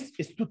whole space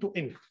is 2 to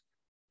n.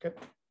 Okay.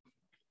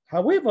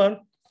 However,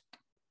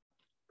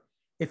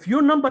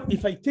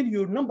 if I tell you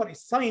your number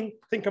is signed,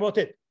 think about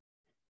it.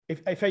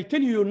 If I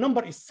tell you your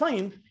number is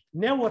signed,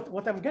 now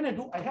what I'm going to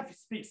do, I have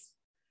space.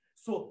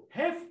 So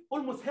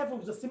almost half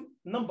of the same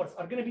numbers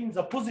are going to be in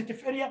the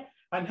positive area,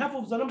 and half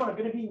of the number are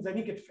going to be in the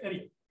negative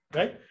area,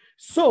 right?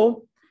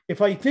 So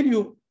if I tell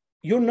you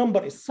your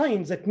number is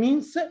signed, that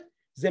means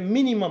the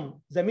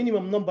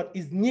minimum number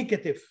is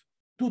negative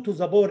 2 to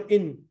the power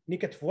n,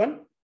 negative 1,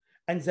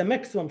 and the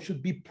maximum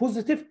should be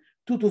positive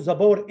 2 to the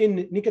power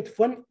n, negative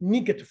 1,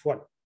 negative 1.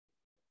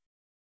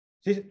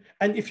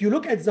 And if you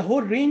look at the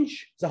whole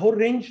range, the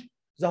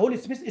whole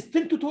space is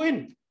still 2 to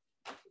n.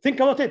 Think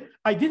about it.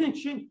 I didn't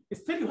change.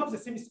 Still, you have the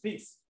same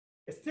space.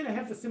 Still, I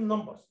have the same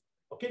numbers.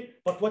 Okay.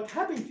 But what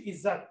happened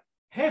is that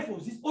half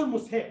of this,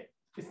 almost half,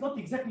 it's not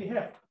exactly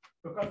half.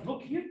 Because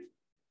look here,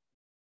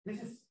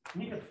 This is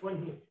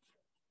 -1 here.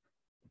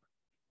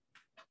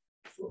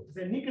 So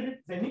the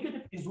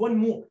negative is one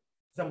more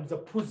than the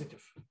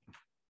positive.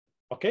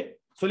 Okay,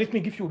 so let me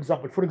give you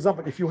example. For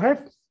example, if you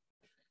have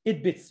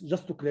 8 bits,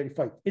 just to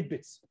clarify, 8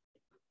 bits.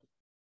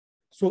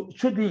 So it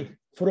should be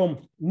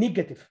from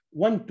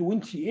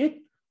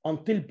 -128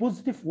 until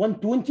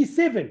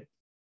 +127.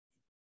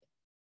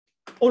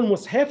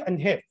 Almost half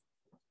and half.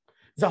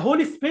 The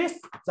whole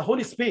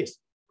space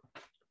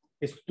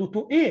is 2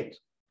 to 8.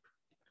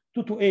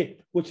 2 to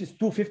 8, which is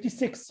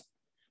 256.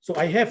 So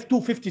I have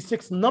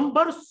 256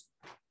 numbers.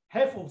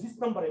 Half of this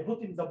number I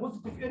put in the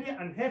positive area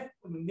and half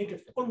in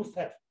negative, almost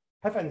half.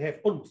 Half and half,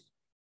 almost.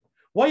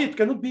 Why it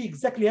cannot be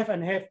exactly half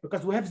and half?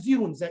 Because we have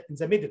 0 in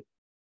the middle.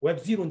 We have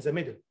 0 in the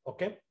middle,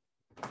 okay?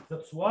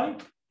 That's why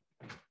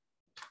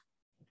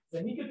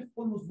the negative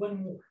almost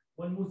one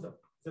more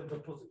than the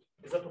positive.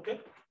 Is that okay?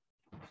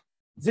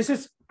 This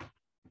is,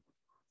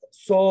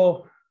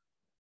 so,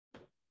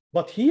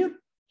 but here,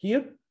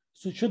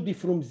 so it should be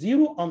from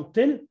 0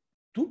 until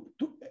 2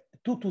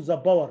 to the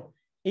power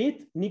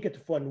 8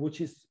 -1,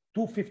 which is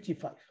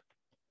 255.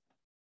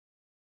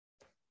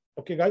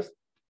 Okay, guys?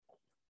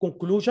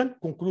 Conclusion,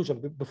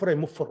 before I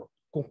move forward.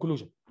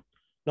 Conclusion.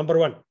 Number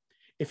 1,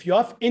 if you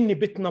have any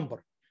bit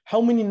number,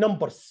 how many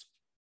numbers,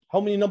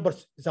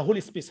 the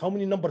whole space, how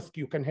many numbers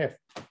you can have?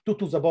 2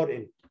 to the power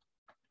n.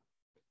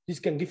 This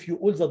can give you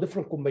all the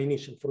different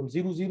combination from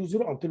 0, 0,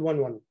 0 until 1,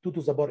 1, 2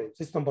 to the power n.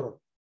 This is number 1.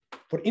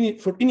 For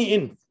any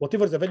n,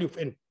 whatever the value of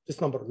n, this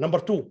number. Number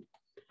 2,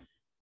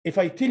 if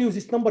I tell you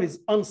this number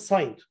is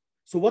unsigned,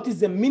 so what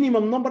is the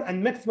minimum number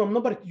and maximum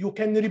number you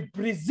can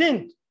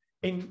represent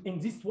in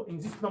this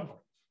number?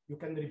 You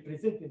can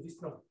represent in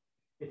this number.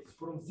 It's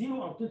from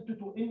 0 until 2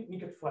 to n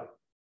 -1.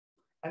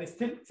 And it's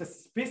still, the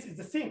space is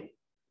the same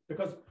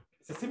because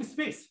it's the same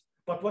space.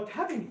 But what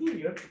happened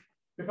here,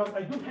 because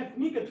I don't have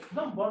negative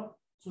number,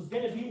 so it's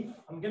gonna be,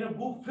 I'm gonna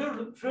go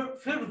further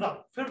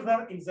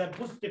in the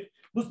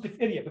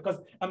positive area because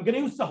I'm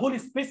gonna use the whole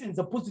space in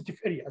the positive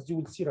area, as you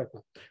will see right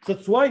now. So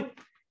that's why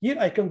here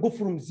I can go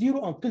from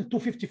 0 until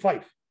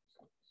 255.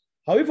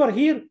 However,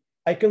 here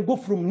I can go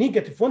from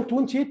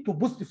 -128 to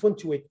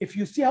 +128. If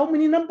you see how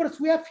many numbers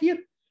we have here,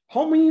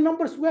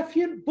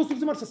 both of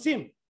them are the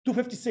same,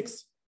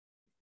 256,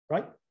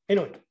 right?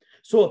 Anyway,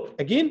 so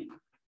again,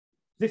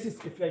 this is,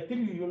 if I tell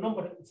you your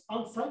number is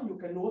unsigned, you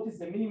can know what is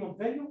the minimum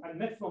value and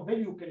maximum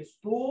value you can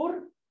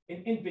store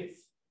in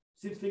bits.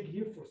 Same thing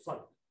here for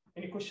signed.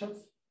 Any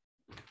questions?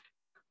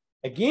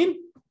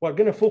 Again, we're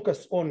gonna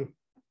focus on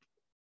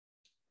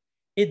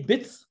 8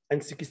 bits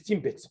and 16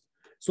 bits.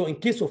 So in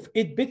case of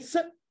 8 bits,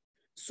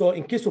 so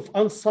in case of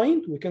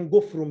unsigned, we can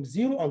go from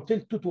 0 until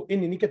 2 to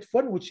n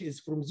 -1, which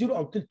is from 0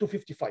 until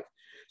 255.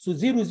 So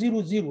 0,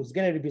 0, 0 is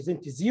going to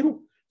represent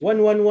 0.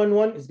 1, 1, 1,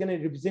 1 is going to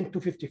represent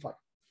 255.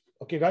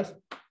 Okay, guys?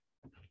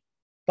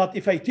 But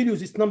if I tell you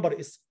this number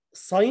is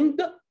signed,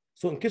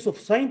 so in case of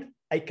signed,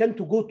 I can't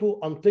go to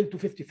until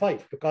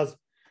 255 because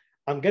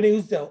I'm going to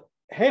use the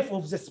half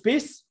of the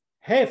space,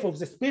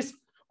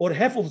 or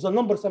half of the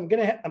numbers I'm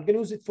going to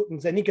use it in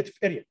the negative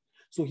area.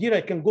 So here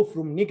I can go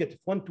from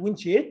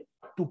 -128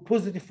 to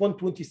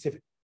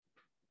 +127.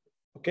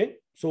 Okay,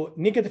 so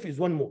negative is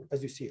one more,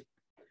 as you see.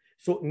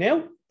 So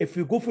now, if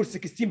we go for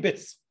 16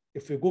 bits,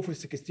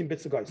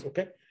 guys,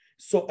 okay.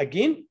 So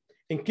again,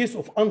 in case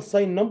of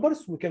unsigned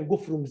numbers, we can go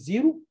from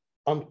 0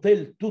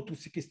 until 2 to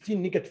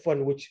 16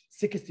 -1, which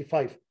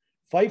 65,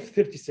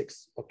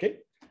 536.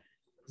 Okay.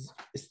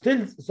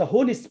 Still, the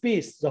whole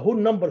space, the whole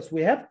numbers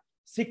we have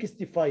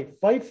 65,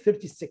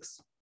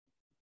 536.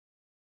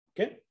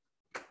 Okay.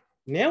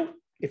 Now,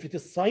 if it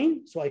is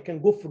signed, so I can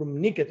go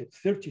from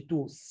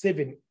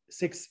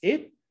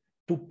 -32,768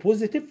 to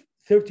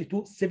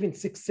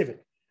 +32,767.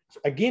 So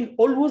again,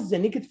 always the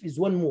negative is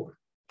one more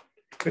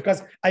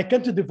because I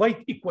can't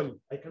divide equally.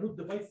 I cannot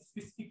divide the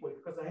space equally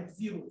because I have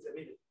 0 in the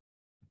middle.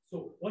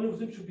 So one of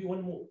them should be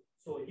one more.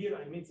 So here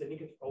I make the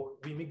negative, or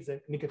we make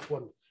the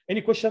 -1.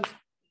 Any questions?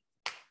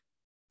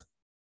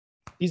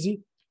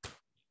 Easy?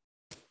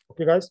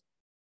 Okay, guys.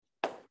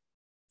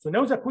 So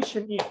now the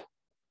question is,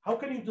 how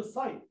can you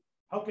decide?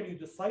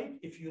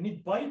 If you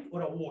need byte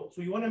or a word?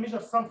 So you want to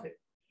measure something.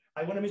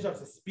 I want to measure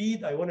the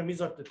speed. I want to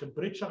measure the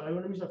temperature. I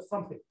want to measure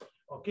something.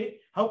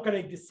 Okay. How can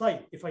I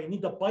decide if I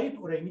need a byte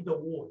or I need a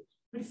word?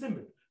 Very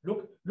simple.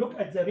 Look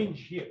at the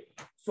range here.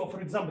 So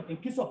for example, in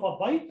case of a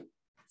byte,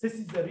 this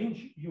is the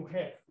range you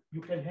have.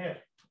 You can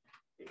have.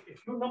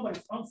 If your number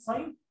is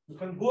unsigned, you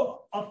can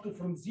go up to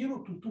from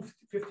 0 to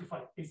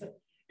 255.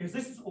 If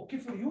this is okay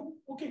for you,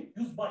 okay,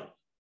 use byte.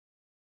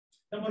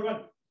 Number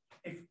 1,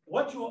 if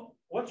what you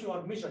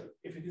are measuring,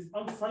 if it is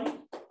unsigned.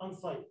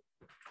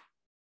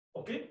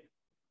 Okay,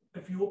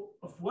 if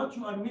what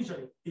you are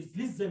measuring is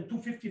less than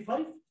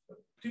 255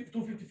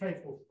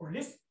 or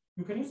less,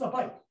 you can use a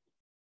byte.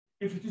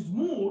 If it is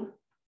more,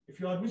 if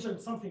you are measuring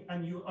something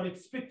and you are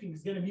expecting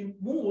it's going to be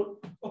more,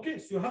 okay,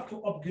 so you have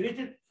to upgrade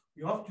it.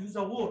 You have to use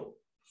a word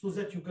so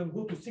that you can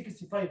go to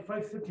 65,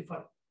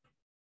 535.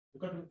 You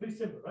got it, very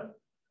simple, right?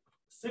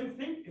 Same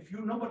thing if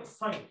your number is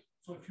signed.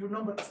 So if your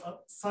number is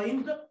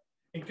signed,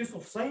 In case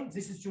of sine,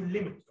 this is your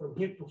limit from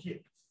here to here.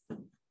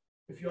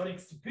 If you are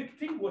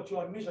expecting what you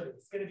are measuring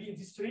is going to be in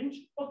this range,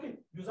 okay,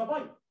 use a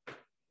pi.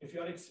 If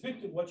you are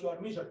expecting what you are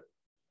measuring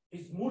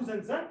is more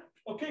than that,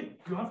 okay,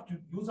 you have to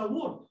use a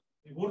word.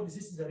 The word is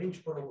this is a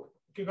range per word.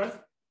 Okay, guys?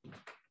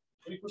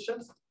 Any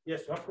questions?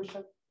 Yes, you have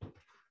questions?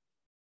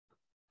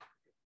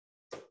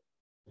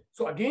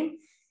 So again,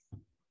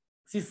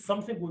 this is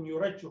something when you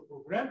write your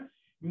program,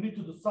 you need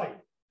to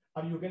decide,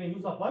 are you going to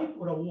use a byte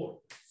or a word?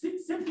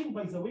 Same thing,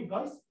 by the way,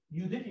 guys,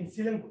 you did in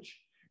C language.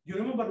 You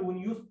remember when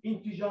you used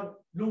integer,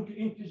 long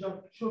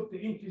integer, short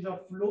integer,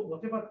 float,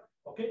 whatever,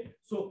 okay?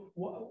 So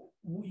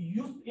we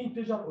used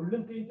integer or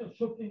long integer,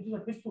 short integer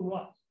based on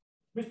what?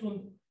 Based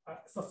on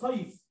the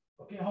size,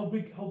 okay? How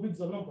big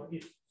the number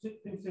is.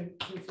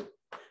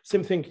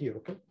 Same thing here,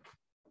 okay?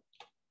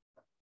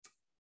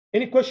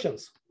 Any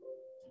questions?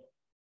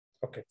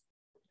 Okay.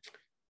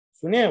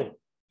 So now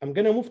I'm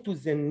gonna move to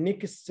the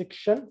next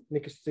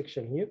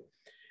section here.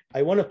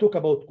 I want to talk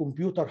about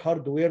computer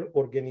hardware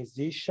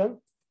organization.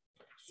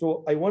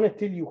 So I want to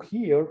tell you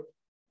here,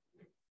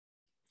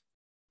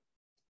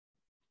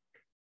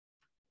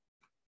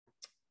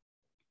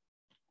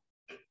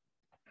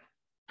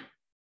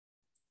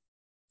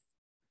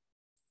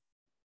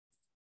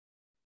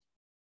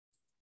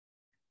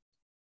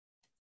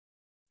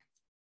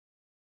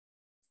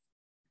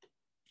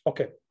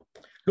 okay,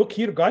 look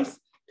here, guys.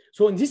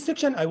 So in this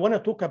section, I want to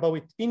talk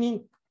about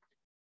any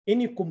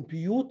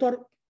computer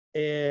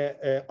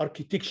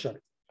architecture.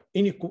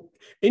 Any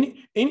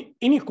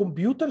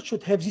computer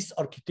should have this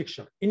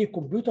architecture. Any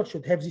computer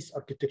should have this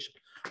architecture.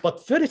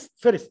 But first,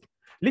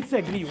 let's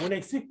agree. When I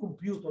say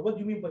computer, what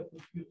do you mean by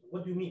computer?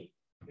 What do you mean?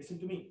 Listen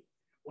to me.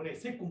 When I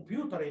say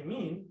computer, I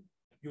mean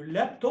your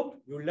laptop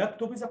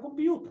is a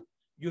computer.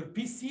 Your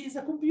PC is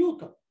a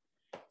computer.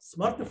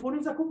 Smartphone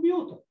is a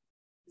computer.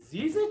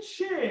 This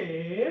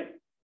chair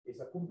is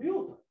a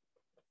computer.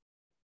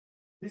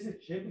 This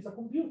chair is a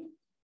computer.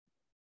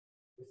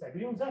 Let's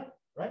agree on that,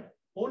 right?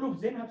 All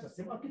of them have the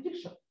same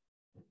architecture.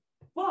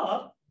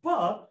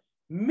 But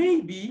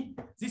maybe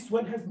this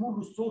one has more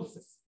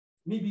resources.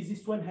 Maybe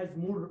this one has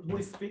more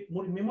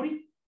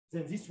memory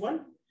than this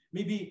one.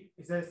 Maybe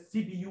the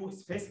CPU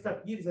is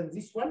faster here than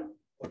this one,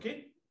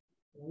 okay?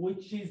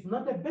 Which is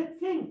not a bad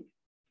thing.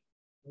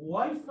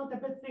 Why it's not a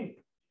bad thing?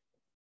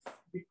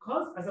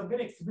 Because, as I'm going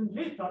to explain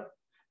later,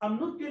 I'm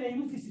not going to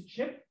use this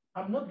chip.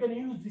 I'm not going to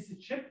use this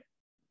chip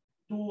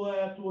to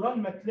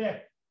run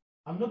MATLAB.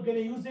 I'm not going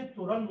to use it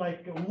to run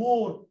like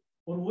Word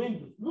or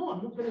Windows. No,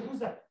 I'm not going to do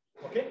that.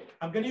 Okay,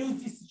 I'm going to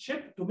use this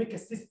chip to make a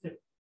system,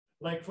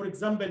 like for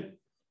example,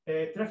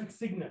 a traffic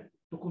signal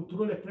to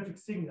control a traffic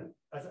signal,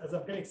 as I'm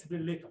going to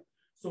explain later.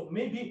 So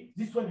maybe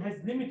this one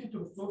has limited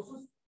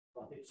resources,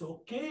 but it's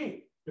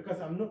okay because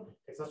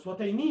that's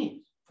what I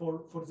need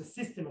for the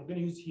system I'm going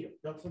to use here.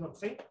 That's what I'm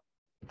saying.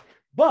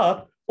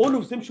 But all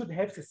of them should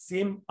have the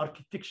same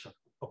architecture,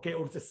 okay,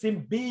 or the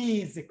same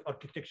basic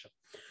architecture.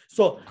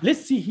 So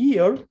let's see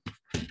here.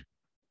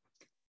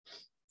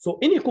 So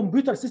any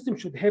computer system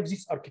should have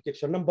this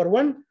architecture. Number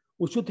one,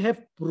 we should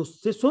have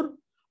processor,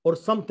 or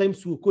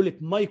sometimes we call it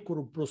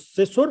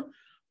microprocessor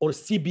or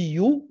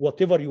CPU,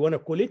 whatever you want to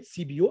call it,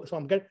 CPU.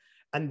 So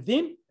and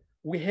then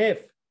we have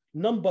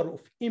number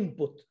of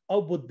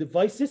input-output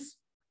devices,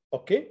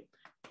 okay?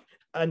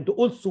 And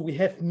also we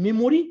have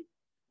memory.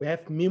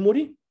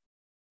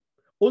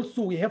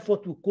 Also, we have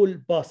what we call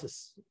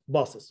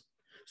buses.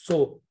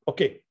 So,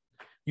 okay,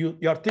 you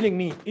are telling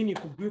me any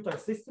computer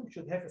system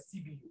should have a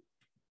CPU.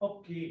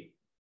 Okay,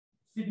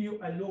 CPU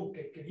alone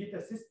can create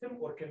a system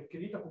or can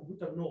create a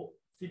computer? No,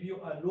 CPU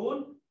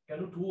alone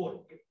cannot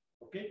work.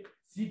 Okay,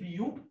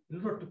 CPU,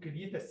 in order to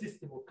create a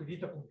system or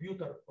create a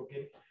computer,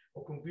 okay,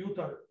 or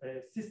computer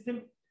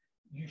system,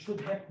 you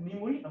should have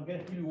memory. I'm going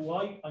to tell you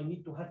why I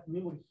need to have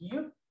memory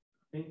here.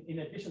 In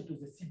addition to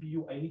the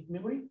CPU, I need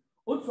memory.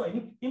 Also, I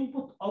need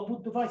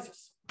input-output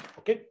devices.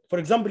 Okay, for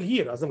example,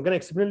 here, as I'm going to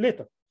explain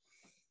later,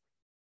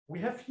 we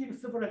have here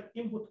several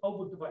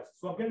input-output devices.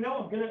 So now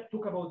I'm going to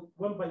talk about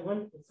one by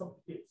one in some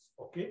details.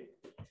 Okay,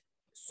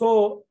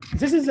 so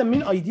this is the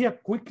main idea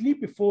quickly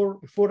before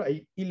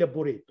I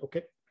elaborate.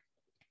 Okay,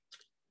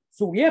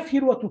 so we have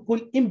here what we call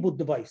input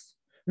device.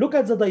 Look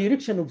at the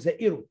direction of the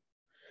arrow.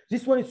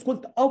 This one is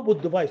called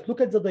output device.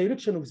 Look at the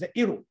direction of the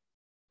arrow.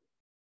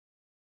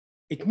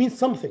 It means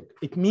something.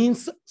 It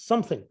means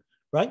something.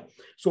 Right?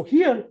 So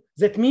here,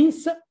 that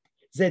means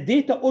the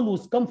data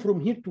always come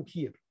from here to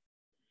here.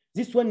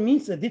 This one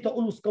means the data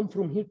always come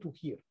from here to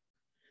here.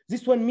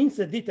 This one means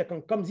the data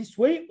can come this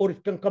way or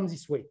it can come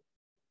this way.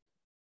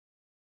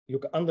 You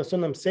can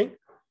understand what I'm saying?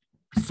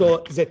 So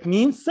that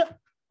means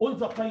all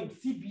the time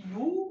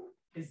CPU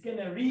is going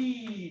to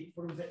read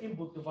from the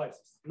input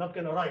devices, not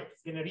going to write,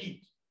 it's going to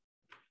read.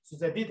 So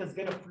the data is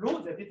going to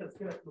flow,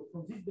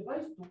 from this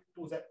device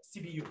to the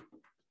CPU,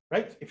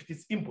 right? If it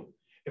is input.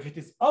 If it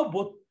is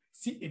output,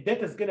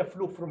 data is going to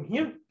flow from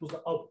here to the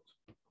output.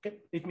 Okay,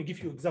 let me give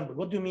you an example.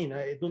 What do you mean?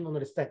 I don't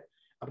understand.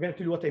 I'm going to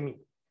tell you what I mean.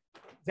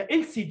 The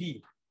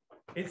LCD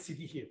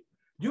here.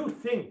 Do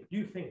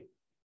you think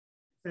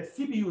the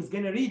CPU is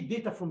going to read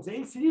data from the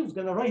LCD, is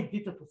going to write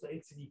data to the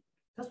LCD.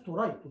 It has to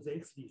write to the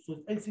LCD.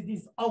 So the LCD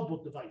is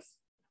output device.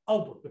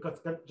 Output, because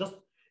it can just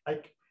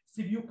like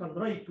CPU can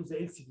write to the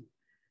LCD.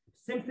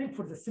 Same thing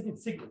for the 7th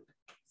segment.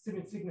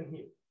 7th segment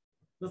here.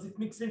 Does it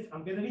make sense?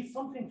 I'm going to read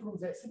something from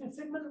the 7th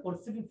segment, or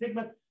 7th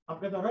segment, I'm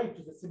going to write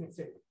to the 7th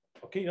segment.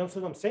 Okay, you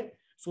understand what I'm saying?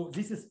 So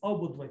this is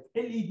output device.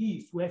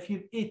 LEDs, we have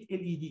here 8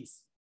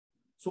 LEDs.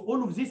 So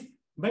all of this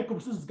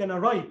microprocessor is going to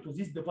write to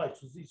this device.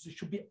 So this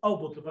should be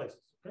output devices.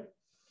 Okay.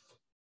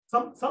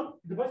 Some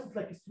devices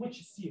like a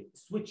switch is here,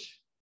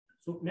 switch.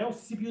 So now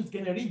CPU is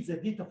going to read the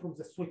data from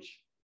the switch.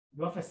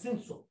 You have a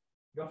sensor,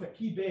 you have a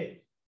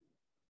keypad.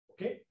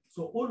 Okay.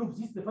 So all of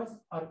these devices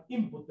are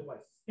input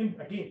devices.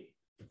 Again,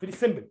 very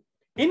simple.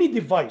 Any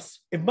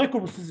device, if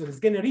microprocessor is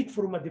going to read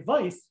from a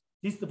device,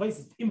 this device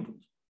is input,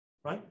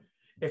 right?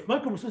 If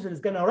microprocessor is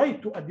going to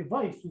write to a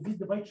device, so this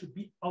device should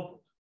be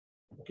output.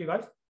 Okay,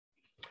 guys?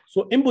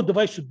 So input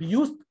device should be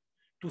used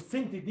to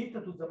send the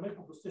data to the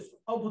microprocessor.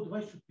 Output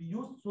device should be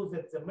used so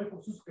that the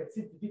microprocessor can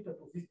send the data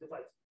to this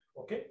device.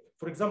 Okay?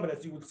 For example,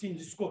 as you will see in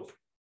this course,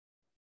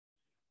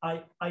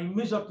 I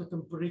measure the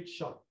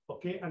temperature,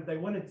 okay, and I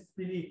want to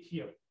display it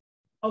here.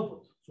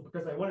 Output. So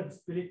because I want to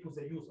display it to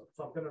the user,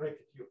 so I'm going to write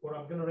it here, or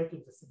I'm going to write it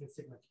in the 7th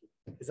segment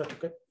here. Is that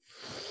okay?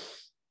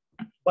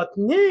 But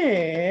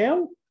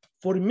now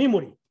for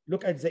memory,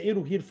 look at the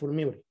arrow here for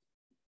memory.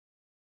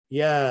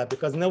 Yeah,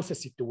 because now the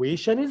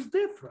situation is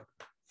different.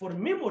 For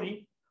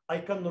memory, I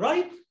can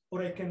write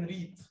or I can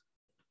read.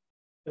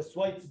 That's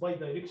why it's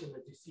bi-direction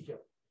that you see here.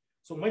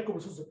 So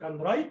microprocessor can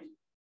write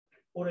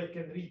or I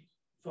can read.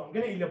 So I'm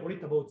going to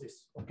elaborate about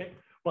this, okay?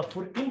 But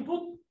for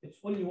input, it's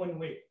only one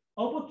way.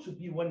 Output should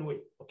be one way,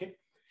 okay?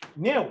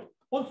 Now,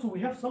 also we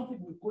have something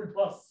we call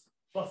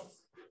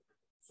buses.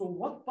 So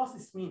what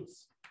buses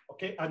means,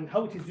 okay, and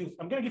how it is used.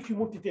 I'm going to give you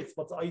more details,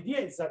 but the idea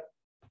is that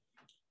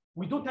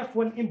we don't have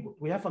one input.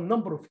 We have a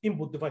number of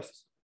input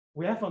devices.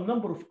 We have a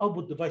number of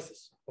output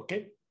devices,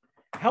 okay?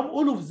 How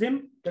all of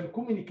them can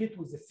communicate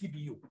with the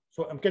CPU.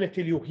 So I'm going to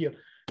tell you here,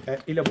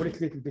 elaborate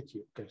a little bit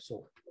here. Okay,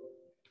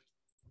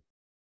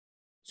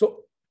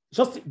 so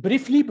just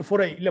briefly,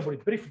 before I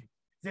elaborate briefly,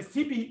 the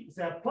CPU,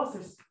 the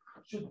buses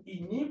should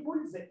enable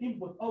the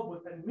input,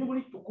 output, and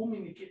memory to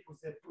communicate with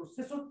the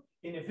processor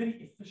in a very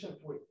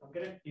efficient way. I'm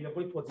going to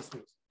elaborate what this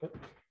means. Okay?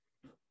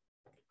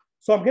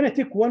 So I'm going to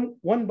take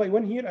one by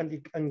one here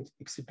and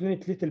explain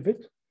it a little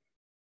bit.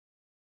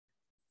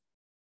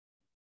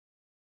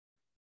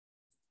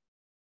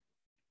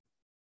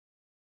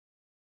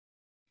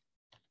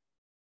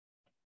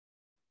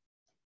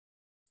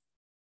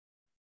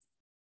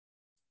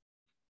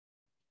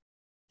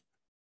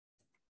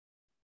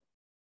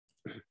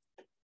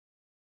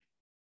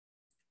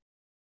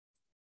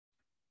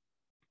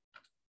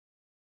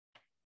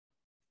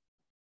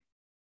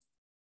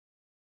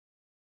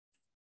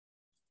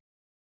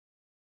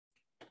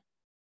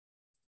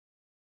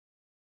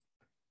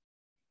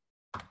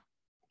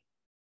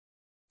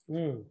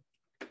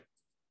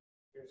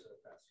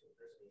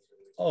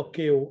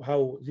 Okay,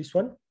 how this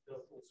one?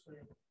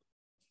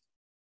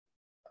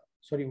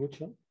 Sorry, which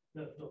one?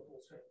 The full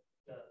screen,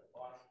 the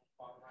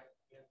bottom right.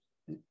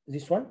 Yeah.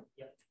 This one?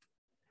 Yeah.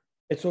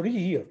 It's already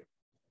here,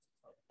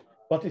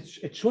 but it's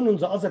shown on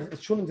the other.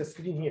 It's shown on the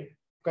screen here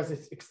because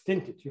it's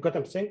extended. You got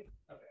what I'm saying?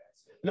 Okay.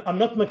 No, I'm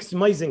not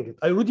maximizing it.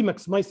 I already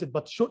maximized it,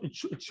 but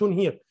it's shown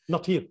here,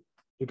 not here.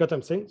 You got what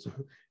I'm saying? So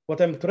what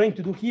I'm trying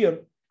to do here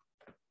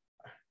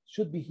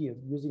should be here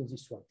using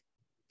this one.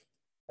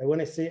 I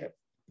want to say it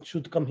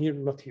should come here,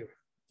 not here.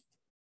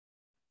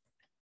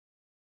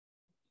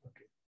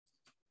 Okay.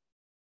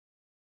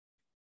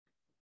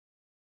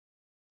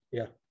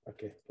 Yeah.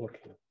 Okay.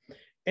 Working.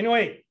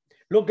 Anyway,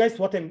 look, guys.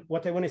 What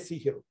I want to see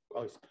here,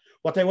 guys.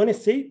 What I want to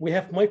say, we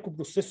have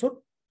microprocessor.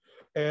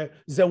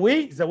 The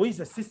way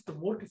the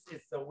system works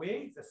is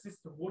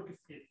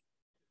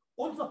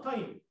all the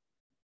time.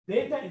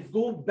 Data is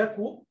going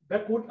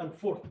backward and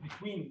forth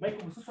between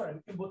microprocessor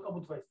and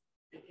input-output device.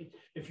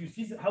 If you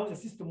see how the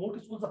system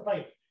works all the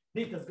time,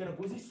 data is going to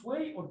go this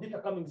way or data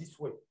coming this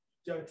way.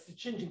 They are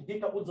exchanging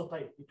data all the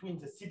time between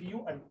the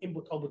CPU and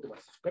input-output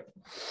devices. Okay.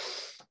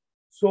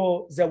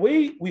 So the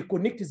way we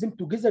connect them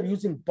together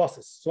using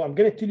buses. So I'm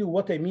going to tell you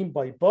what I mean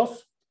by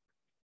bus.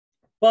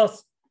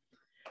 Bus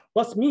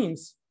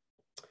means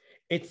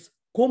it's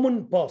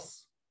common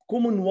bus,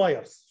 common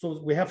wires.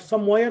 So we have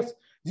some wires.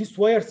 These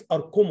wires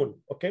are common,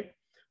 okay?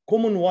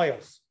 Common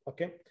wires,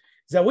 okay?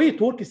 The way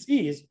it works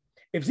is,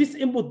 if this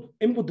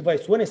input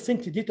device, when I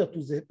send data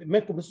to the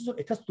microprocessor,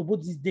 it has to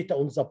put this data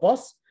on the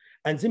bus,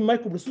 and then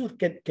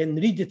microprocessor can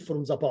read it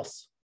from the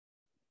bus.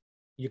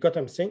 You got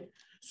what I'm saying?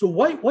 So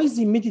why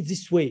they made it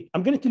this way?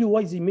 I'm going to tell you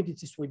why they made it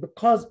this way.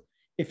 Because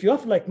if you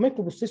have like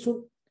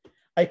microprocessor,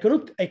 I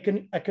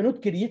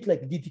cannot create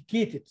like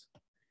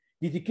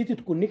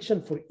dedicated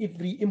connection for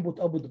every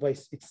input-output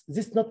device.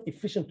 This is not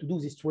efficient to do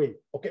this way,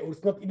 okay? Or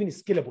it's not even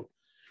scalable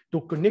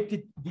to connect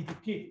it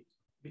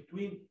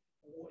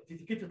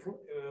dedicated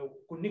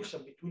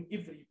connection between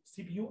every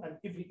CPU and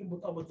every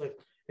input-output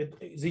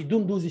device. They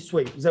don't do this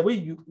way. The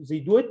way they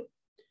do it,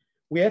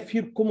 we have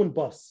here common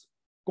bus.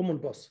 Common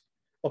bus.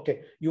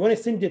 Okay, you want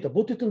to send data,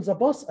 put it in the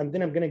bus, and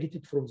then I'm gonna get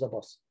it from the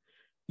bus.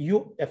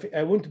 If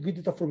I want to get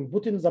data from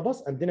put in the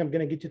bus, and then I'm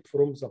gonna get it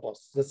from the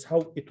bus. That's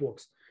how it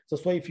works.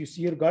 That's why if you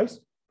see here, guys,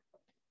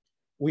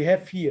 we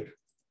have here,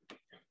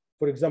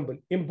 for example,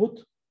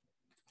 input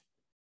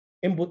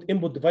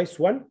device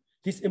 1.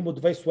 This input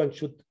device 1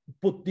 should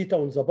put data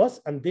on the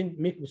bus, and then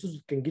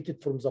microprocessor can get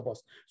it from the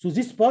bus. So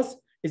this bus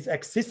is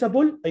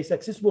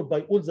accessible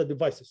by all the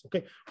devices.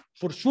 Okay,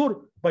 for sure,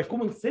 by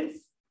common sense,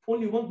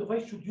 only one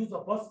device should use the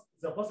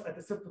bus at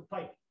a certain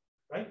time,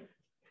 right?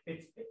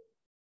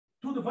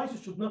 Two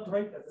devices should not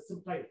write at the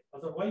same time,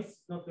 otherwise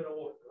it's not gonna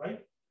work, right?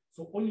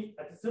 So only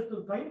at a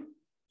certain time,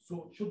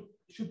 so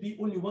should be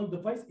only one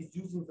device is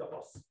using the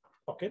bus.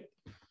 Okay,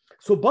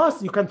 so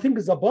bus, you can think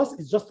the bus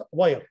is just a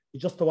wire,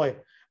 it's just a wire,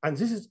 and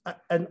this is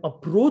an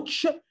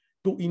approach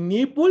to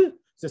enable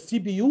the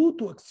CPU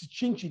to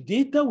exchange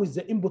data with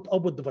the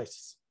input-output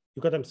devices.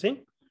 You got what I'm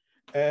saying?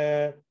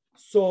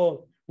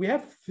 So we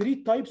have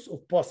 3 types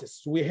of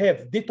buses. We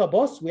have data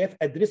bus, we have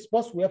address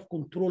bus, we have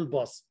control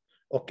bus.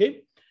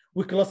 Okay,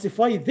 we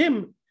classify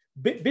them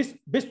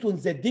based on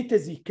the data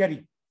they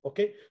carry.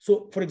 Okay,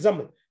 so for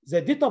example,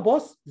 the data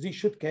bus, they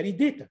should carry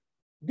data.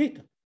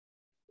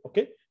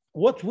 Okay,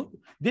 what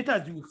data,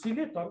 as you will see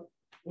later,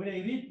 when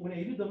I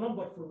read the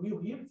number from you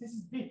here, this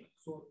is data.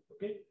 So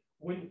okay,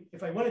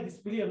 if I want to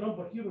display a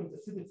number here on the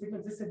 7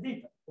 segment, this is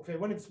data. If I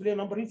want to display a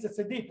number here, that's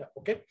a data.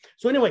 Okay,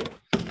 so anyway,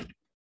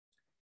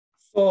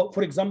 so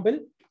for example,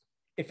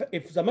 if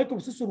the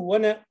microprocessor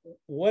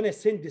wanna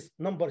send this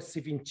number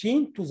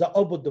 17 to the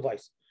output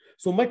device,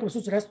 so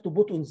microprocessor has to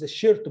put on the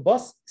shared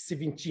bus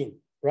 17,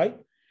 right?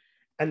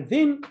 And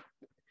then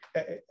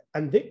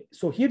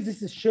so here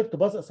this is shared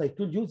bus. As I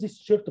told you, this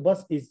shared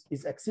bus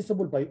is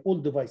accessible by all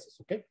devices.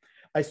 Okay,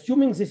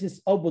 assuming this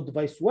is output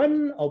device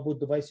 1, output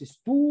devices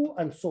 2,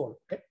 and so on.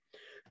 Okay,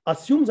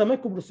 assume the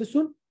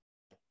microprocessor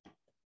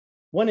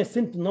wanna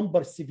send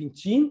number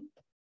 17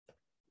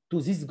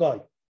 to this guy.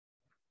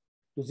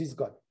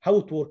 How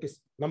it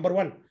works? Number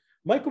 1,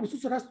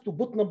 microprocessor has to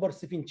put number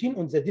 17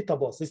 on the data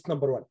bus. This is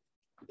number 1.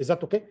 Is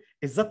that okay?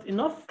 Is that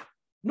enough?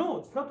 No,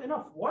 it's not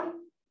enough. Why?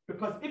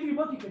 Because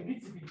everybody can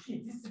get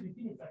 17. This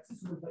 17 is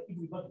accessible by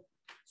everybody.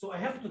 So I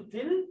have to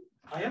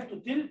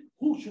tell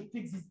who should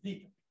take this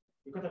data.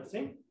 You got what I'm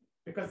saying?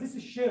 Because this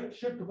is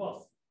shared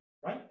bus,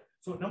 right?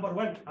 So number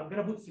 1, I'm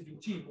gonna put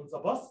 17 on the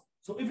bus,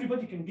 so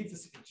everybody can get the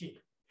 17.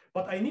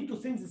 But I need to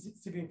send the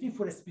 17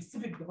 for a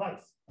specific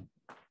device.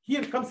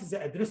 Here comes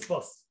the address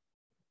bus.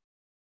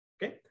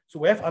 Okay, so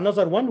we have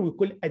another one we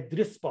call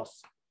address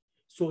bus.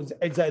 So the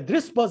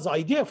address bus, the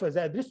idea for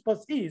the address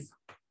bus is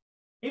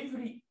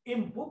every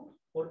input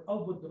or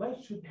output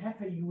device should have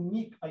a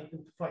unique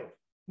identifier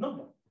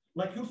number,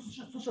 like your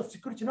social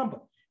security number.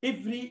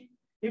 Every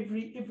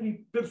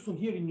person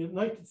here in the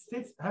United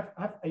States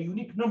have a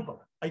unique number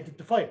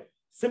identifier.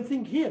 Same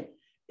thing here.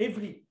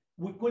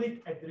 We call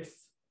it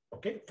address.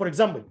 Okay, for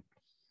example,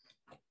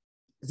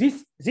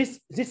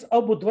 this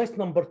output device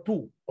number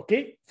 2,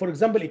 okay, for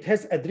example, it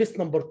has address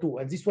number 2,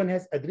 and this one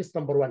has address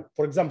number 1,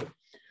 for example.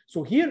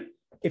 So here,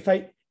 if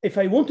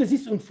I want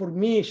this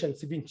information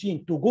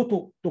 17 to go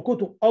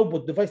to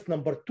output device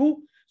number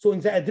 2, so in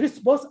the address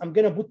bus I'm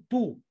gonna put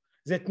 2.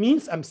 That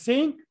means I'm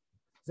saying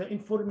the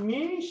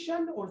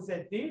information or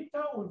the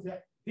data on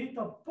the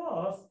data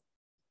bus,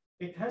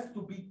 it has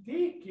to be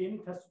taken,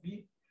 it has to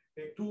be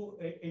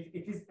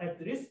it is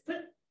addressed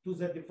to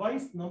the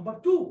device number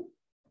 2.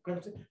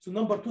 So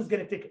number 2 is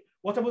going to take it.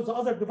 What about the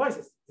other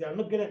devices? They are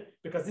not going to,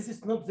 because this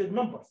is not the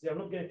numbers, they are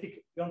not going to take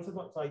it. You understand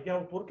what the idea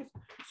how it works?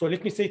 So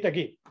let me say it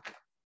again.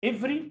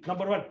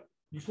 Number 1,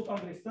 you should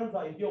understand the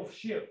idea of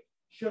shared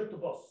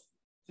bus.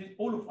 So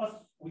all of us,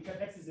 we can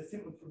access the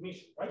same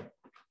information, right?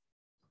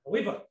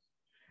 However,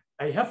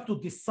 I have to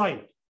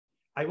decide.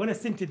 I want to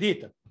send the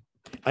data.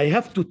 I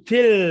have to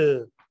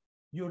tell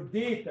your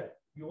data,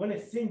 you want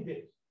to send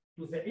it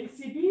to the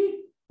LCD,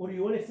 or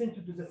you want to send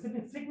it to the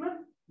 7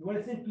 segment, you want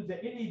to send it to the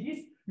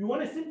LEDs, you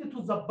want to send it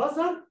to the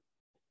buzzer.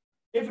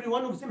 Every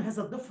one of them has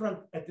a different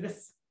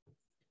address,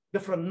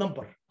 different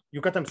number. You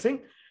got what I'm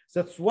saying?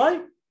 That's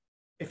why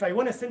if I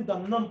want to send a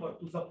number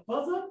to the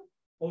buzzer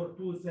or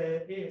to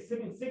the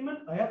 7 segment,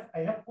 I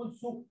have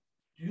also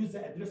to use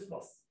the address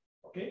bus.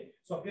 Okay,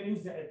 so I'm going to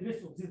use the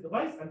address of this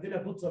device and then I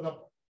put the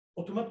number.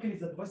 Automatically,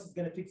 the device is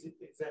going to take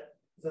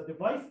the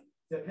device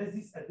that has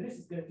this address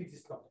is going to take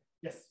this number.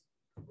 Yes.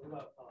 What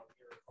about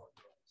your hard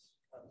drives?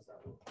 How does that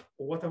work?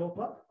 What about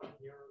what?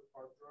 Your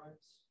hard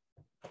drives,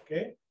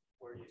 Okay.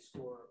 where you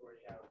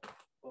have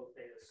both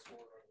data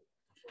stored on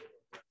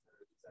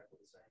exactly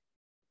the same.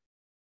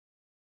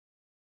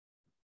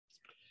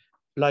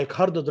 Like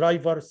hard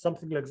driver,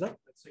 something like that.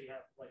 So you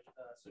have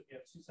so if you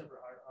have 2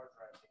 separate hard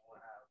drives, you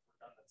want to have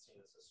redundancy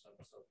in the system.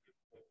 So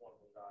if one of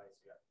them dies,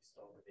 you have to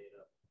store the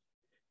data.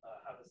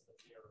 How does the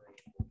TRA?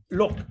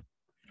 Look,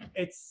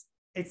 it's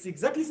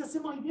exactly the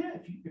same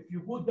idea. If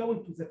you go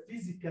down to the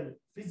physical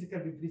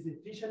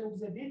representation of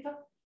the data,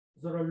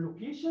 there are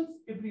locations.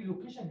 Every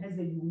location has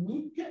a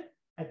unique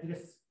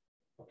address.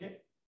 Okay,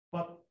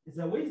 but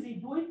the way they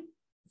do it,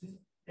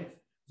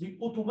 They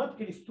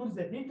automatically store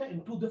the data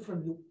in two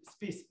different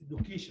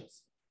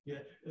locations,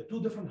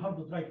 two different hard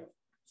drivers,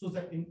 so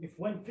that if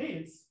one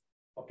fails,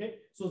 okay.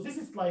 So this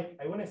is like,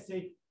 I want to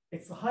say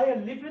it's a higher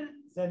level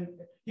than,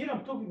 here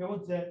I'm talking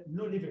about the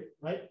low level,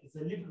 right? It's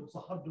the level of the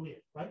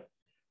hardware, right?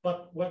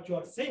 But what you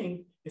are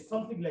saying is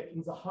something like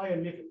in the higher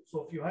level.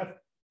 So if you have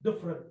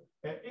different,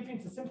 even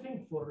it's the same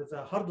thing for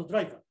the hard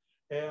driver,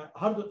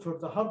 for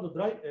the hard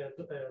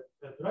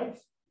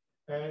drives,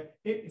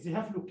 they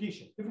have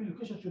location. Every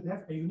location should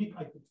have a unique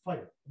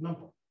identifier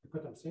number. You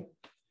know what I'm saying?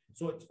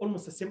 So it's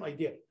almost the same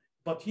idea.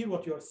 But here,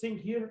 what you are saying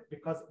here,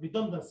 because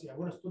redundancy, I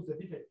want to store the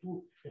data in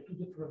two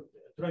different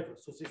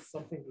drivers. So this is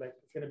something like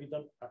it's going to be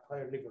done at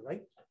higher level,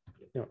 right?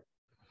 Yeah.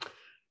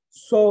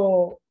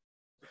 So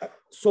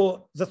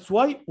that's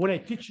why when I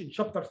teach in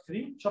chapter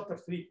 3,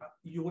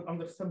 you will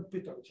understand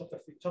better in chapter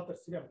 3. Chapter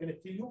 3, I'm going to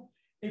tell you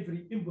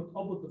every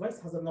input-output device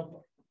has a number,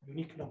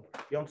 unique number.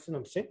 You understand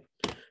what I'm saying?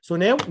 So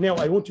now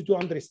I want you to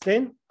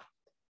understand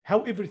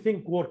how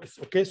everything works.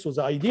 Okay, so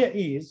the idea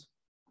is,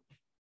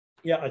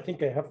 yeah, I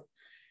think I have.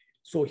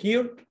 So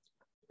here,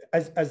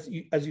 as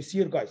you see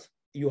here, guys,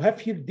 you have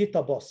here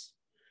data bus,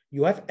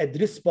 you have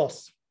address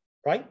bus,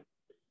 right?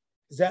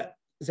 The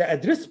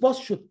address bus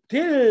should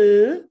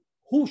tell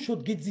who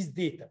should get this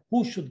data,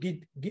 who should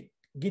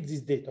get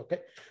this data. Okay.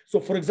 So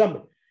for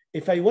example,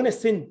 if I want to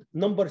send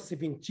number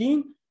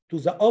 17 to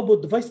the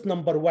output device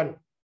number 1,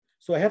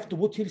 so I have to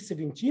put here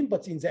 17,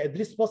 but in the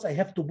address bus, I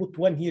have to put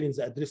 1 here in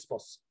the address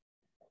bus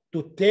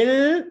to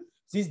tell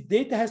this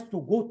data has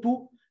to go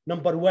to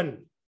number 1.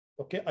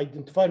 Okay,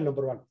 identifier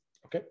number 1.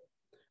 Okay.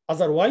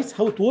 Otherwise,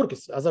 how it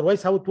works?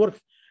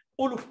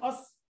 All of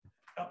us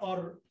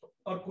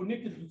are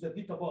connected to the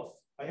data bus.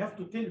 I have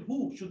to tell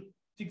who should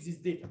take this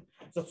data.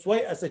 That's why,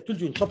 as I told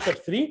you in chapter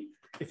 3,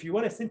 if you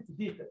want to send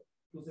data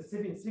to the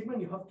 7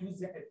 segment, you have to use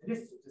the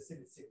address of the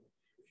 7 segment.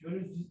 If you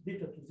want to use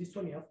data to this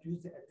one, you have to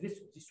use the address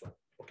of this one.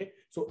 Okay.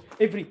 So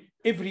every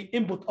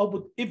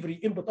input-output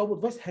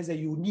device has a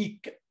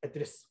unique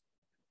address.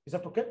 Is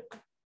that okay?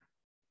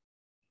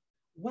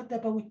 What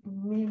about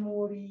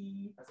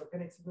memory? As I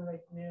can explain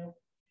right now,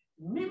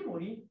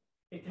 memory,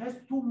 it has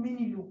too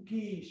many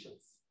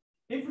locations.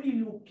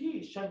 Every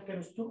location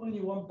can store only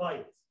 1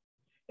 byte.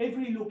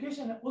 Every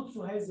location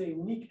also has a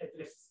unique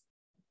address.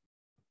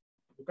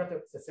 You got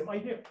the same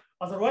idea.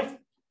 Otherwise,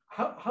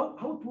 how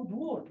it would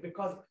work?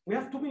 Because we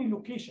have too many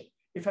locations.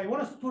 If I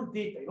want to store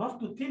data, you have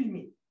to tell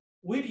me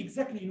where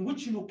exactly, in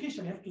which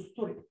location I have to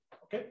store it.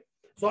 Okay.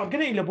 So I'm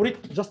going to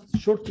elaborate just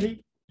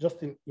shortly,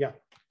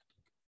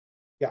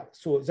 Yeah,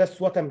 so that's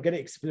what I'm going to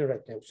explain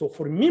right now. So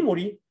for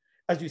memory,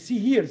 as you see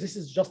here, this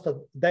is just a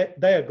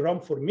diagram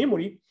for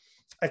memory.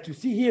 As you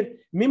see here,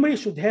 memory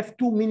should have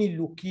too many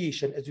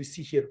locations, as you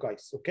see here,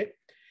 guys. Okay,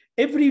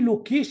 every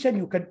location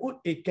you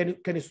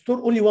can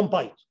store only 1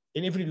 byte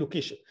in every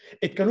location.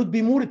 It cannot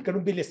be more, it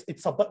cannot be less.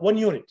 It's 1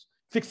 unit,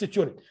 fixed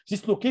unit.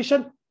 This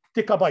location,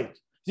 take a byte.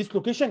 This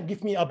location,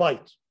 give me a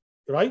byte,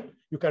 right?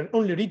 You can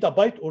only read a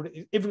byte, or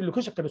every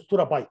location can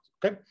store a byte.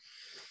 Okay.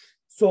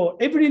 So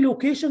every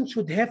location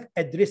should have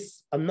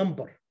address, a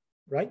number,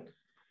 right?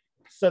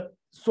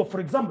 So for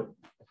example,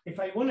 if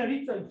I want to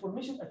read the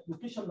information at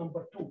location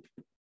number 2,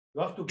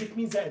 you have to give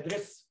me the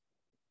address,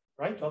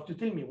 right? You have to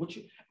tell me which.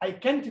 I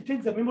can't tell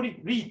the memory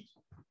read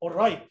or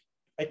write.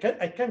 I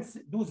can't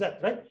do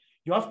that, right?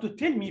 You have to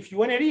tell me if you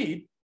want to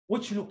read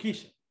which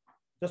location.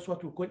 That's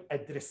what we call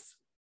address.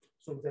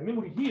 So the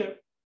memory here,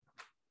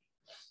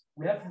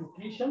 we have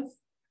locations.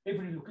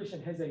 Every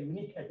location has a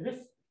unique address,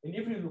 and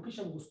every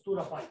location will store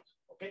a byte.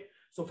 Okay.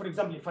 So for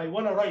example, if I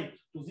want to write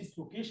to this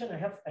location, I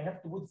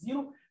have to put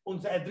 0 on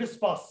the address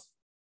bus.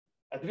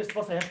 Address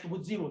bus, I have to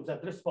put 0 on the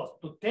address bus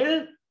to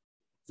tell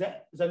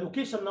the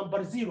location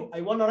number 0.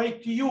 I want to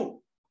write to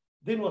you.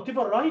 Then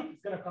whatever write is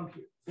going to come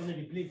here. It's going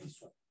to replace this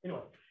one.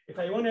 Anyway, if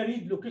I want to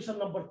read location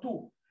number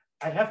 2,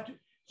 I have to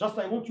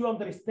I want you to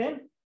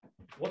understand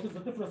what is the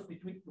difference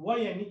between why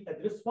I need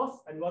address bus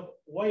and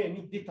why I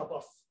need data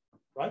bus,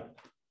 right?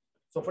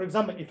 So for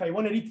example, if I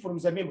want to read from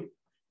the memory,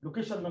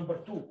 location number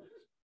 2.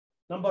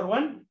 Number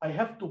 1, I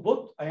have to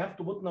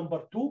put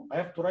number 2. I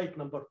have to write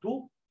number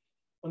 2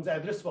 on the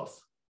address bus.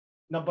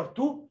 Number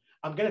 2,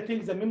 I'm going to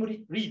tell the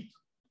memory read.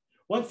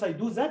 Once I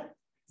do that,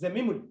 the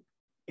memory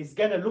is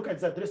going to look at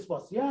the address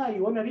bus. Yeah,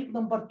 you want to read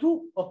number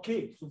 2?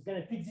 Okay, so it's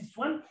going to take this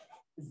one.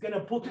 It's going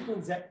to put it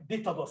on the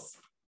data bus.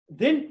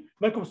 Then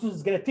microprocessor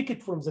is going to take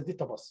it from the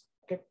data bus.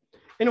 Okay.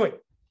 Anyway,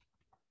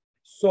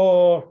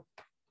 so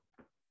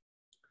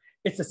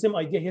it's the same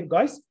idea here,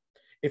 guys.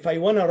 If I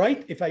want to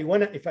write, if I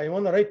want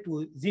to write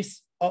to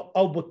this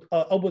output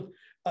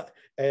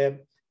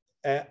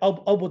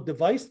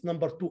device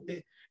number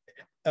 2,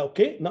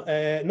 okay,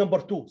 number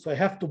 2. So I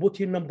have to put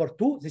here number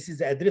 2. This is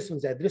the address on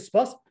the address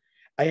bus.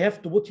 I have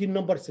to put here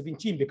number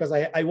 17 because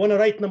I want to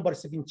write number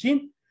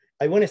 17.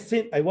 I want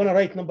to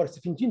write number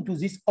 17 to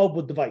this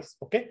output device.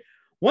 Okay.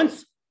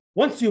 Once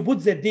you put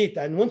the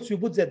data and once you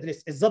put the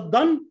address, is that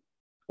done?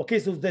 Okay,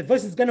 so the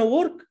device is gonna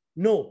work?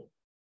 No.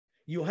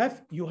 You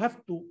have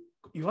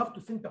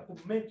to send a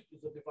command to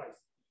the device.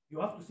 You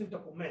have to send a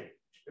command.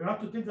 You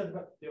have to tell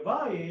the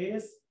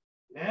device,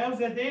 now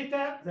the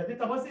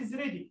data bus is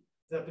ready.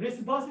 The address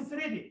bus is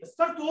ready.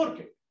 Start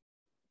working.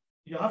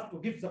 You have to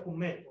give the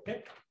command,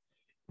 okay?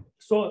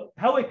 So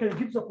how I can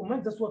give the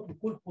command, that's what we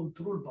call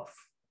control bus.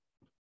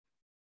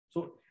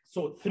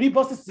 So 3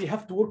 buses, they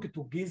have to work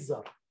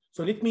together.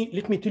 So let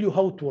me tell you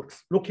how it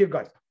works. Look here,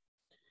 guys.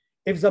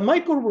 If the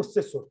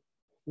microprocessor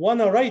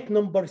wanna write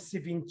number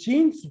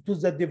 17 to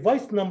the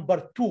device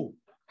number 2,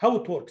 how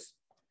it works?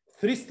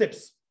 3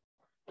 steps.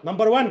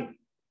 Number 1,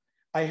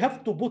 I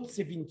have to put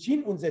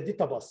 17 on the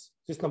data bus.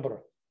 This number 1.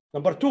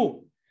 Number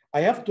 2,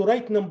 I have to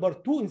write number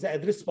 2 in the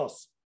address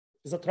bus.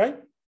 Is that right?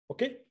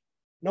 Okay.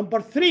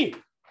 Number 3,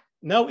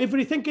 now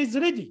everything is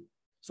ready.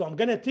 So I'm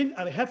gonna tell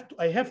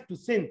I have to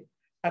send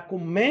a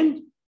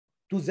command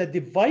to the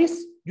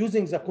device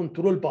using the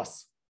control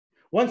bus.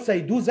 Once I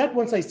do that,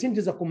 once I send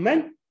the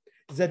command,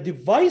 the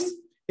device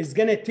is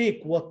gonna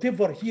take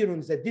whatever here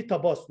on the data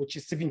bus, which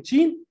is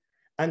 17,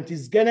 and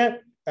is gonna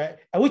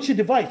which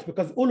device,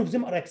 because all of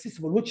them are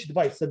accessible. Which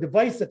device? The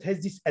device that has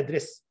this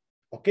address.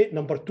 Okay,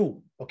 number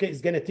 2. Okay,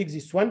 it's gonna take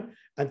this one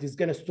and it's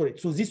gonna store it.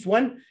 So this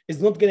one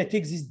is not gonna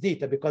take this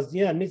data because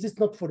this is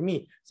not for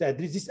me.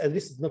 This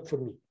address is not for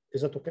me.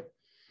 Is that okay?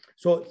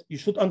 So you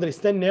should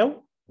understand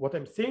now what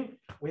I'm saying.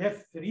 We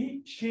have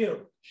 3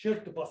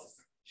 shared buses,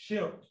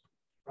 shared,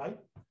 right?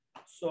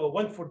 So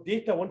one for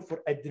data, one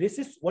for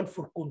addresses, one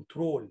for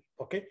control.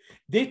 Okay,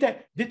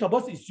 data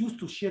bus is used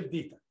to share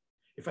data.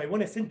 If I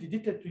want to send the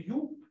data to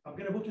you, I'm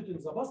going to put it in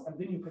the bus and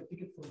then you can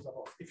take it from the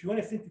bus. If you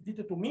want to send the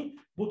data to me,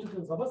 put it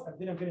in the bus and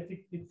then I'm going to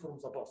take it from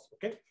the bus.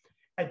 Okay.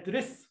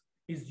 Address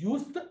is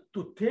used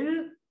to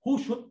tell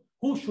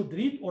who should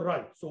read or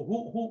write. So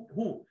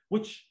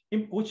which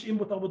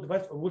input output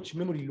device or which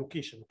memory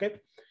location. Okay.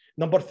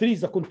 Number 3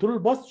 is the control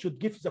bus should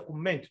give the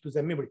command to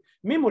the memory.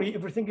 Memory,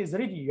 everything is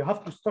ready. You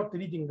have to start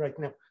reading right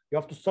now. You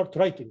have to start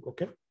writing.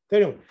 Okay.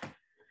 Anyway.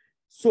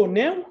 So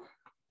now.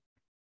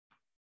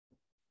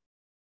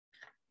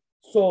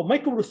 So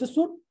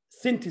microprocessor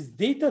sent its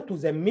data to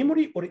the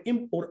memory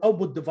or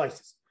output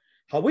devices.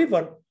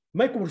 However,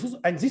 microprocessor,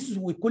 and this is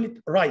we call it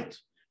write.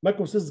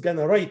 Microprocessor is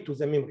gonna write to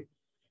the memory.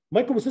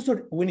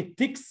 Microprocessor, when it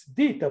takes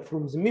data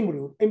from the memory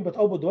or input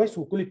output device,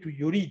 we call it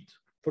you read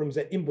from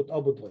the input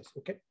output device.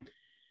 Okay.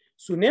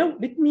 So now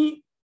let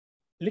me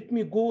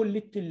go a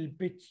little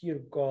bit here,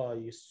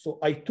 guys. So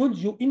I told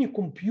you any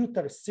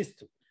computer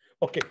system.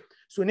 Okay.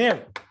 So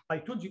now I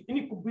told you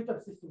any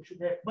computer system should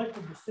have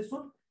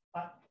microprocessor.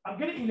 I'm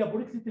going to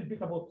elaborate a little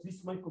bit about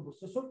this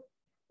microprocessor.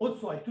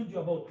 Also, I told you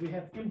about we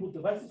have input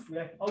devices, we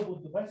have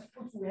output devices,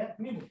 also we have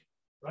memory,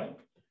 right?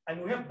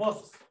 And we have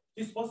buses.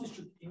 These buses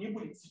should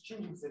enable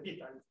exchanging the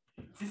data.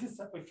 And this is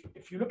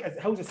if you look at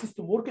how the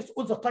system works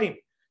all the time.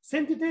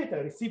 Send the data,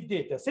 receive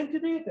data, send the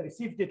data,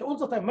 receive data, all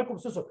the time.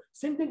 Microprocessor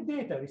sending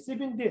data,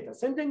 receiving data,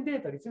 sending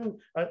data, receiving.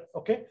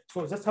 Okay,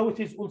 so that's how it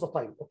is all the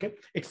time. Okay,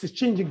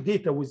 exchanging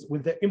data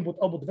with the input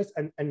output device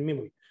and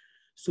memory.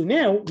 So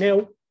now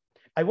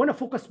I want to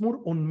focus more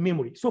on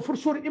memory. So for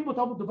sure, input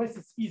output device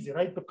is easy,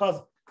 right?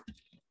 Because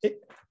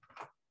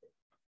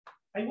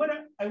I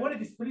wanna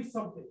display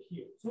something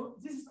here. So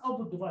this is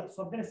output device.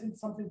 So I'm gonna send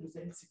something to the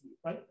LCD,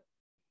 right?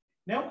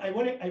 Now I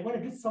wanna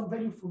get some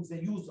value from the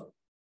user.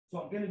 So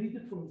I'm gonna read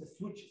it from the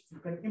switches. You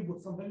can input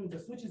some value in the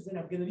switches, then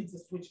I'm gonna read the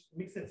switches.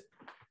 Makes sense.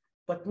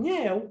 But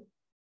now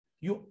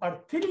you are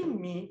telling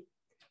me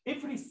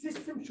every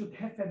system should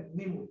have a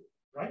memory,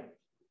 right?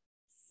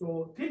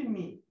 So tell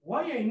me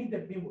why I need a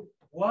memory.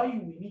 Why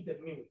we need the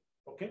memory,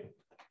 okay?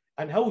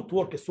 And how it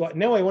works. So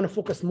now I want to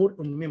focus more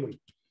on memory.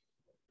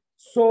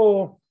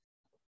 So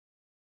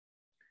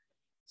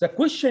the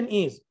question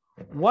is,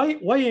 why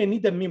I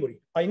need a memory?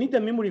 I need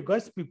a memory,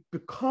 guys,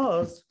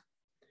 because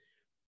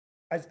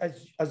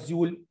as you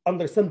will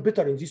understand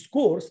better in this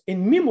course,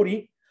 in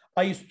memory,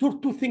 I store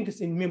 2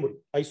 things in memory.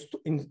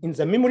 In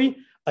the memory,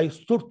 I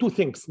store 2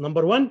 things.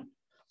 Number 1,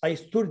 I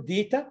store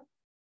data.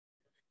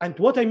 And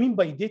what I mean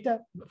by data,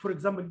 for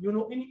example, you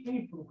know,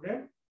 any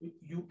program,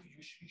 you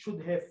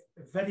should have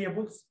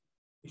variables,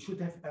 you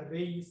should have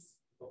arrays,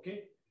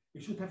 okay?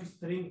 You should have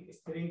string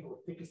or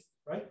text,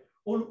 right?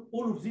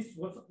 All of this,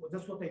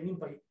 that's what I mean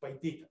by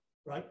data,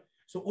 right?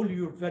 So all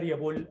your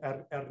variable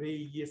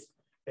arrays,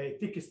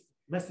 text,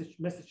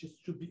 messages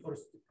should be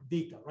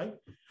data, right?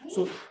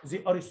 So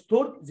they are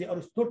stored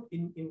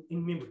in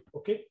memory,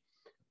 okay?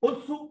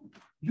 Also,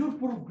 your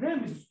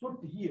program is stored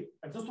here,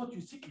 and that's what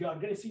you see. You are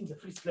going to see in the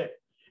first lab.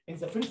 In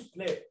the first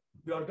lab,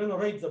 you are going to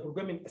write the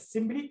program in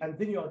assembly, and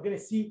then you are going to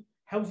see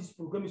how this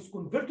program is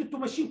converted to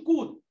machine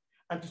code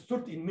and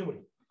stored in memory.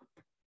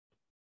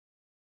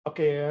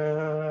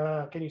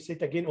 Okay, can you say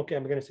it again? Okay,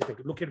 I'm going to say it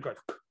again. Look here, guys.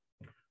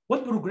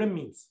 What program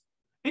means?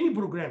 Any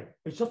program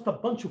is just a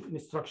bunch of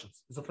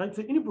instructions. Is that right?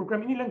 So any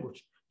program, any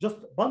language, just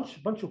a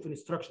bunch of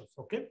instructions,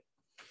 okay?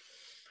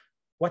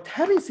 What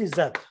happens is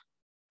that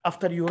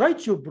after you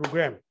write your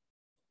program,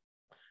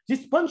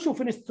 this bunch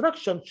of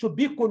instructions should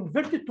be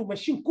converted to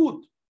machine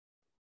code.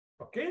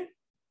 Okay?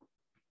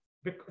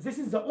 Because this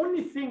is the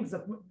only thing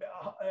that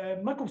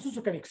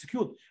microprocessor can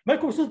execute.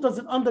 Microprocessor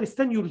doesn't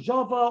understand your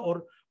Java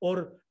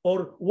or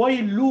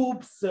while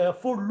loops,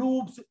 for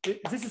loops.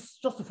 This is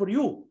just for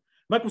you.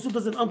 Microprocessor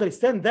doesn't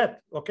understand that.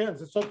 Okay,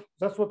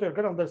 that's what you're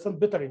going to understand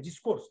better in this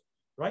course,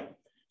 right?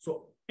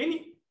 So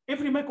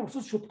every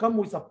microprocessor should come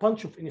with a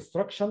bunch of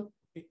instruction.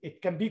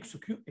 It can be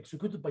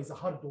executed by the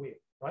hardware,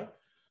 right?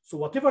 So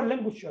whatever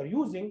language you are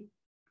using,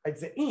 at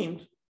the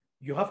end,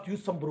 you have to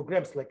use some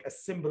programs like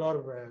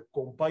assembler,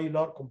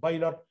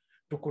 compiler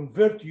to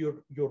convert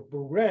your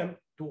program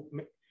to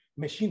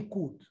machine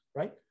code,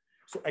 right?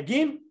 So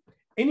again,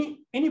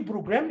 any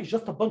program is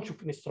just a bunch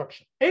of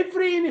instruction.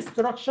 Every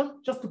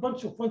instruction, just a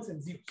bunch of ones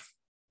and zeros.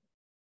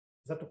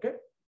 Is that okay?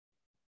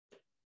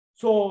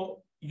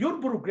 So your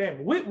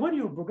program, where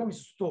your program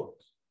is stored.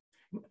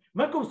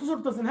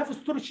 Microprocessor doesn't have a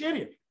storage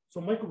area.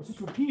 So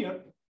microprocessor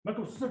here,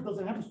 microprocessor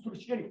doesn't have a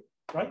storage area,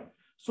 right?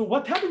 So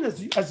what happens,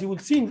 as you will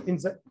see in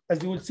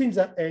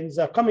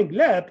the coming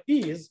lab,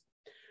 is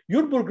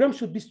your program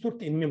should be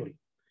stored in memory.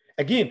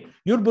 Again,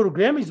 your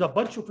program is a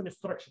bunch of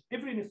instructions.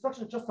 Every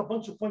instruction is just a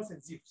bunch of ones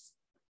and zeros.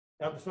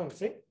 You understand what I'm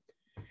saying?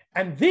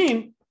 And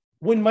then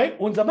when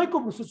the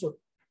microprocessor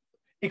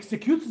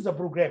executes the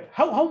program,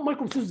 how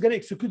microprocessor is going to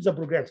execute the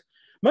programs?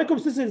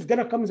 Microprocessor is going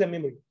to come as a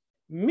memory.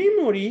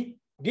 Memory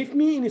give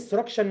me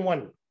instruction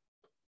 1.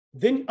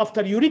 Then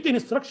after you read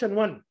instruction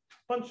 1,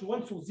 punch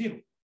 1 to 0.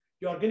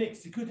 You are going to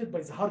execute it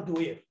by the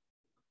hardware.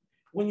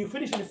 When you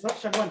finish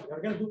instruction 1, you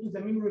are going to go to the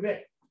memory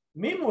back.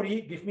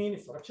 Memory give me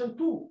instruction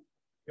 2.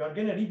 You are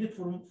going to read it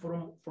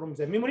from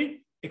the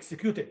memory,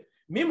 execute it.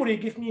 Memory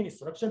give me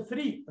instruction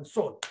 3, and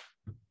so on.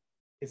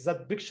 Is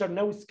that picture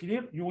now is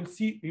clear? You will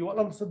see, you will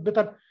understand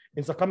better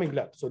in the coming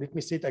lab. So let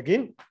me say it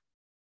again.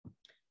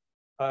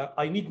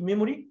 I need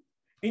memory.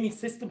 Any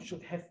system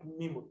should have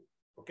memory,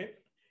 okay?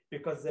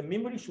 Because the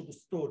memory should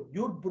store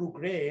your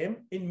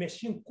program in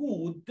machine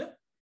code,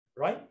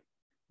 right?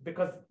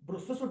 Because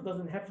processor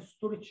doesn't have a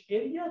storage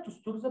area to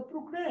store the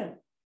program.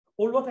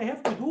 All what I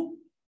have to do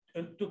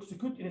to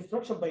execute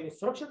instruction by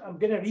instruction, I'm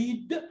gonna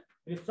read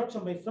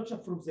instruction by instruction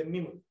from the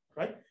memory,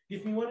 right?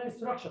 Give me one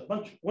instruction,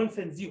 bunch ones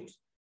and zeros,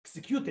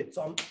 execute it.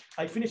 So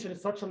I finish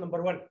instruction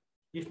number 1.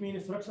 Give me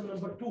instruction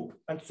number 2,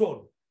 and so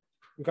on.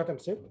 You got what I'm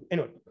saying?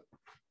 Anyway.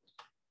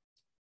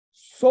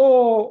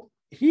 So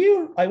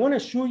here I want to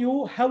show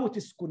you how it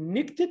is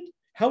connected.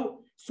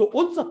 So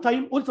all the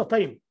time,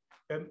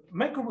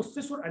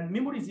 microprocessor and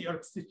memory, they are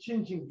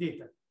exchanging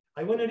data.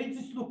 I want to read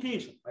this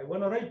location. I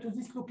want to write to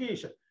this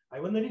location. I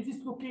want to read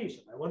this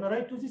location. I want to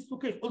write to this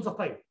location all the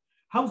time.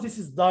 How this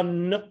is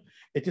done?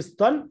 It is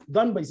done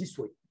by this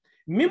way.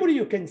 Memory,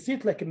 you can see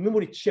it like a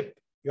memory chip.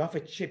 You have a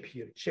chip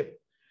here,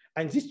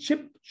 and this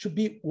chip should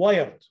be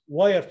wired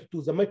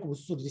to the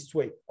microprocessor this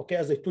way. Okay,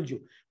 as I told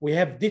you, we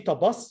have data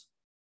bus.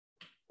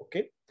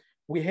 Okay,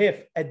 we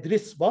have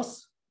address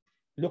bus.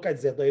 Look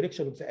at the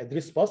direction of the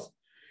address bus.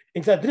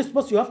 In the address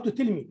bus, you have to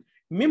tell me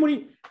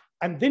memory,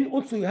 and then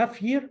also you have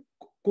here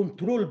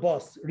control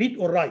bus, read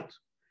or write.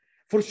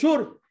 For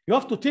sure, you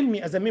have to tell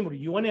me as a memory,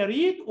 you want to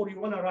read or you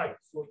want to write.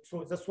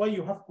 So that's why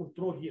you have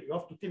control here. You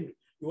have to tell me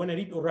you want to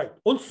read or write.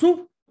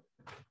 Also,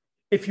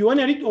 if you want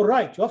to read or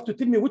write, you have to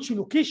tell me which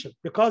location,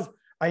 because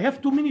I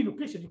have too many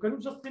locations. You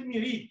cannot just tell me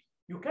read.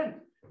 You can't,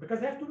 because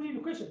I have too many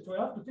locations. So you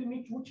have to tell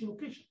me which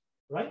location,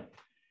 right?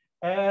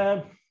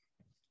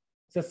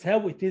 That's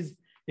how it is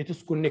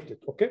connected.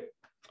 Okay.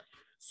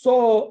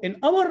 So in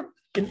our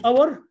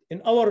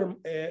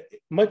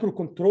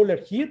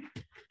microcontroller here,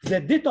 the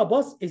data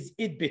bus is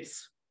 8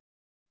 bits.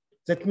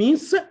 That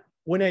means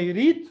when I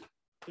read,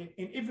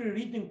 in every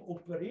reading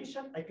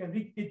operation, I can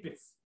read 8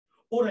 bits,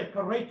 or I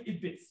can write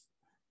 8 bits.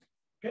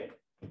 Okay,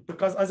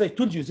 because as I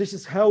told you, this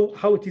is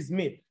how it is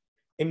made.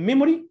 In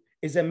memory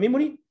is a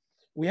memory.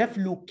 We have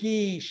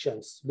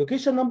locations.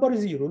 Location number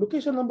 0,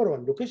 location number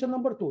 1, location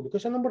number 2,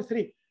 location number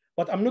 3.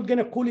 But I'm not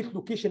gonna call it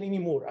location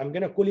anymore. I'm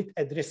gonna call it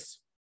address.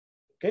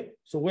 Okay,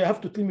 so we have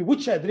to tell me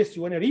which address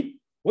you wanna read,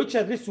 which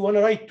address you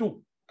wanna write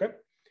to. Okay.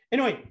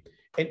 Anyway,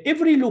 in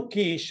every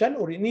location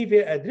or in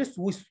every address,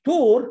 we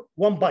store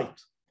 1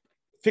 byte,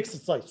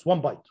 fixed size,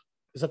 1 byte.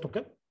 Is that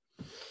okay?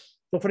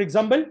 So for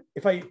example,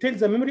 if I tell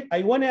the memory,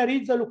 I wanna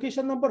read the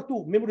location number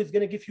 2, memory is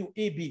gonna give you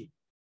AB.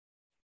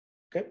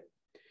 Okay.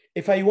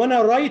 If I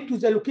wanna write to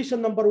the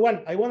location number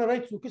 1, I wanna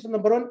write to location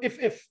number 1,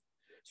 FF.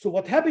 So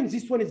what happens,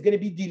 this one is gonna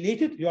be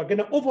deleted. You are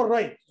gonna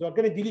overwrite. You are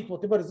gonna delete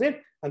whatever is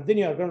there, and then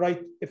you are gonna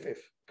write FF,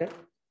 okay?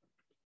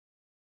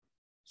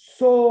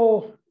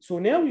 So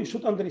now you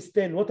should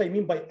understand what I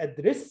mean by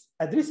address.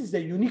 Address is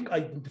a unique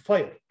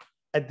identifier.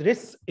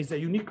 Address is a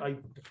unique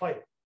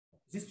identifier.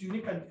 This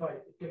unique identifier,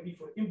 it can be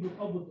for input,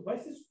 output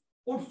devices,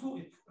 also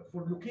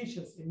for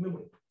locations in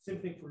memory. Same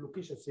thing for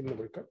locations in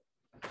memory, okay?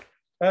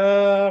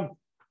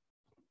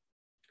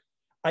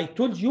 I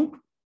told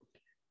you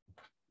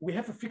we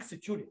have a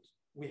fixed unit.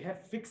 We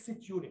have fixed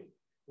unit.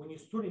 When you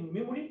store in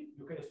memory,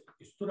 you can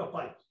store a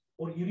byte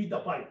or you read a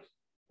byte.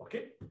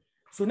 Okay.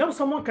 So now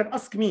someone can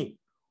ask me,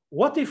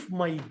 what if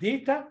my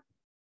data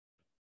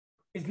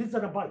is less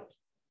than a byte?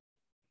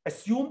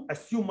 Assume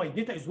my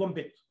data is 1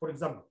 bit, for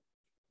example.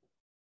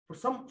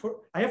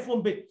 I have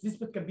 1 bit. This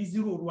bit can be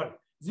 0 or 1.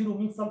 0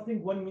 means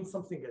something, 1 means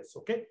something else.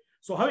 Okay.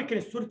 So how I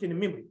can store it in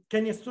memory?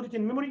 Can you store it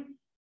in memory?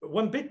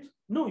 1 bit?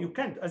 No, you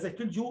can't. As I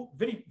told you,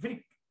 very,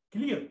 very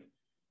clear.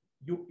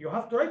 You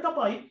have to write a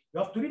byte. You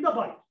have to read a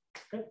byte.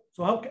 Okay.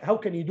 So how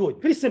can you do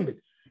it? Very simple.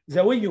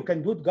 The way you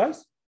can do it,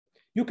 guys,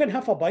 you can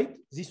have a byte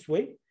this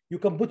way. You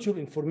can put your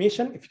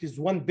information, if it is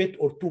 1 bit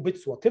or 2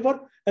 bits,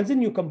 whatever, and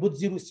then you can put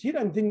zeros here,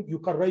 and then you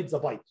can write the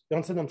byte. You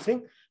understand what I'm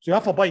saying? So you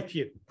have a byte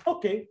here.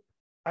 Okay.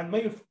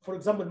 And for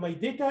example, my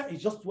data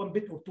is just 1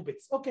 bit or 2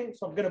 bits. Okay.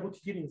 So I'm going to put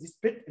here in this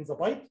bit, in the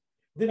byte.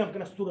 Then I'm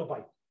going to store a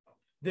byte.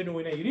 Then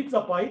when I read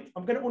the byte,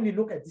 I'm going to only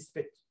look at this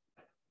bit.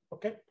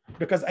 Okay.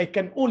 Because I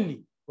can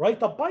only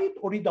write a byte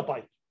or read a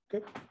byte.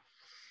 Okay.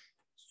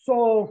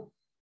 So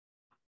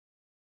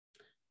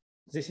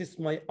this is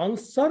my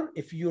answer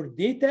if your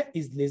data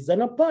is less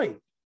than a byte.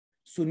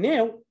 So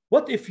now,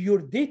 what if your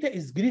data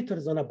is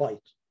greater than a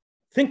byte?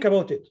 Think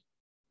about it.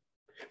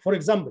 For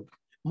example,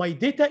 my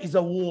data is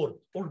a word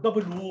or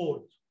double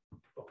word.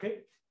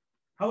 Okay?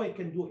 How I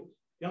can do it?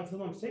 You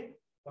understand what I'm saying?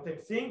 What I'm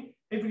saying,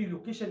 every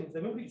location in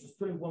the memory is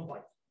storing 1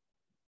 byte.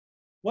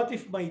 What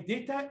if my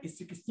data is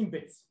 16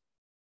 bits?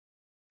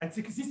 And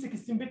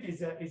 16 bit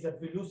is a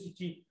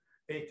velocity,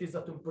 it is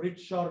a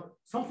temperature,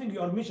 something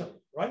you are measuring,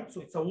 right? So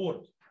it's a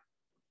word.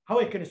 How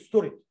I can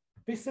store it?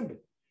 Very simple.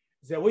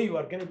 The way you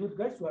are going to do it,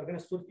 guys, you are going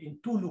to store it in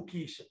 2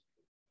 locations.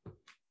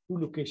 2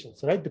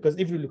 locations, right? Because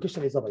every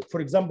location is a byte.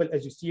 For example,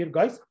 as you see here,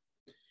 guys,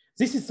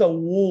 this is a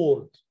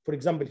word. For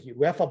example, here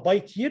we have a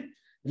byte here,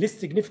 least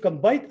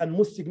significant byte and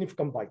most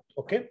significant byte.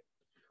 Okay.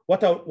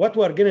 What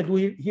we are going to do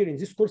here in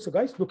this course,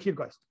 guys, look here,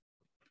 guys.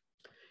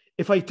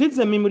 If I take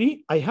the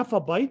memory, I have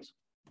a byte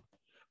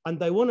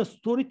and I want to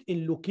store it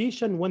in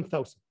location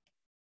 1000.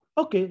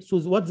 Okay. So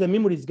what the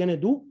memory is going to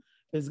do,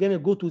 is going to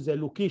go to the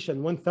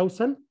location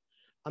 1000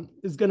 and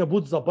it's going to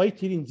put the byte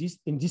here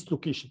in this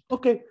location.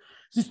 Okay,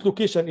 this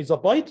location is a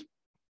byte.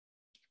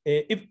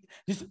 If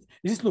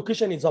this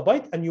location is a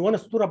byte and you want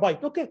to store a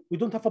byte, okay, we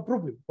don't have a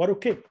problem. We're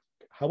okay.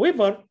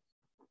 However,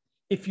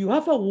 if you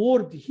have a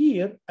word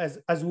here,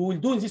 as we will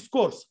do in this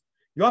course,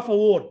 you have a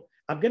word.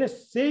 I'm going to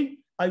say,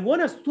 I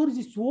want to store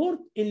this word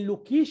in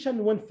location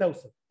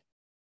 1000.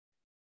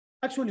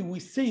 Actually, we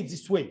say it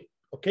this way,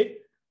 okay?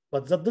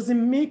 But that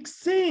doesn't make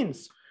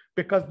sense.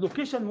 Because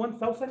location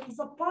 1000 is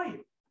a byte.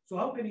 So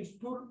how can you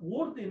store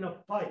word in a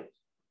byte?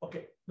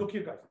 Okay, look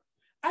here, guys.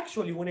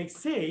 Actually, when I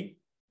say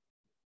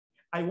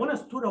I want to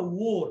store a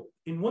word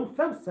in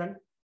 1000,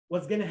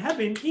 what's going to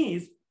happen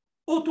is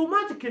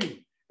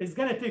automatically it's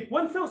going to take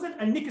 1000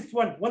 and next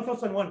one,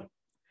 1001.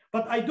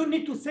 But I don't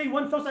need to say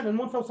 1000 and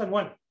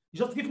 1001. You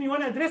just give me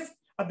one address.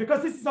 And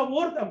because this is a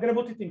word, I'm going to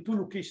put it in 2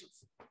 locations.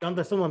 You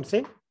understand what I'm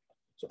saying?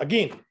 So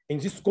again, in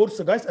this course,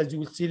 guys, as you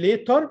will see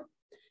later,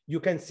 you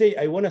can say,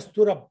 I want to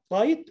store a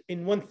byte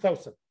in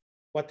 1000.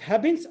 What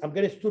happens? I'm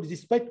going to store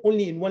this byte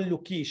only in 1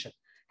 location.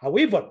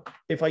 However,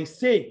 if I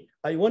say,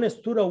 I want to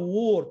store a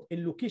word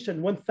in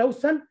location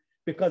 1000,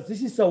 because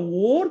this is a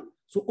word,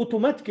 so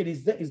automatically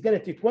it's going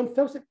to take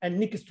 1000 and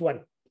next one.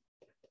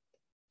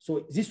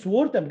 So this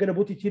word, I'm going to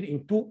put it here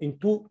in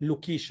two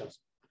locations.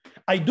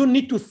 I don't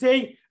need to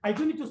say 1000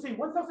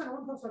 and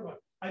 1001.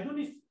 I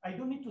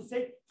don't need to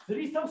say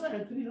 3000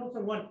 and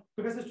 3001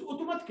 because it's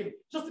automatically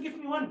just give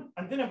me one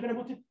and then I'm going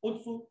to put it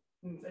also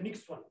in the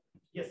next one.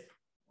 Yes.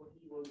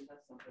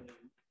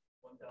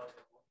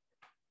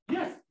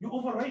 Yes, you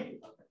overwrite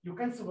it. You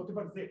cancel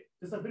whatever is there.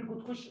 This is a very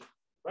good question,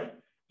 right?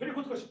 Very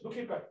good question. Look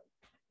here, guys.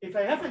 If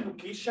I have a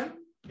location,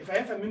 if I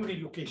have a memory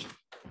location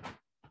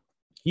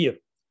here,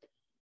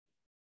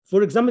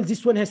 for example,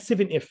 this one has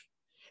 7F.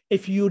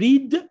 If you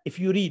read,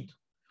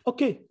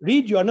 okay,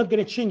 read, you are not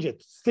going to change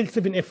it. Still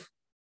 7F.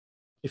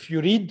 If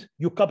you read,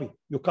 you copy.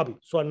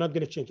 So I'm not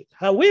going to change it.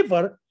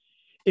 However,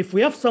 if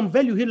we have some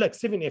value here like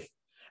 7F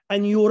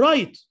and you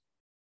write,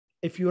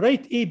 if you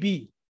write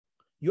AB,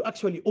 you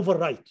actually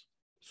overwrite.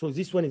 So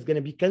this one is going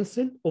to be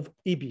canceled of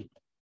AB.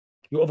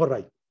 You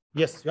overwrite.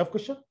 Yes, you have a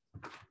question?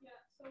 Yeah,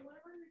 so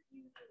whenever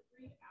you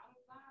read out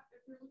of that,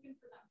 if you're looking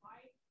for that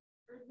byte,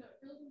 or no,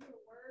 if you're looking for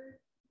the word,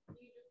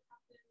 you just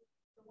have to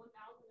the 1000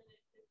 and it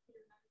fits to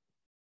your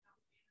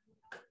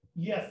 9000.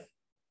 Yes.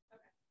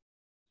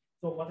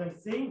 So what I'm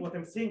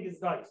saying is,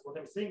 guys,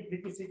 let me say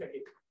it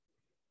again.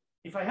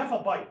 If I have a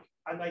byte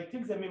and I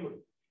take the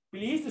memory,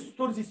 please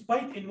store this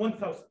byte in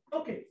 1000.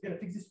 Okay, it's gonna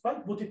take this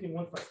byte, put it in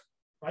 1000,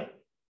 right?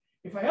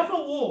 If I have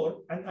a word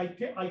and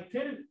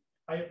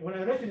when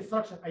I write an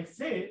instruction, I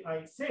say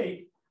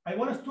I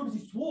want to store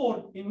this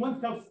word in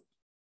 1000.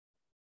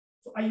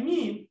 So I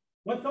mean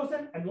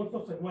 1000 and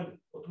 1001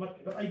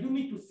 automatically, but I don't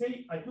need to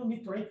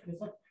write an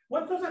instruction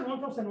 1000,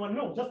 1001.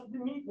 No, just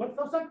mean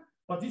 1000.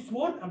 But this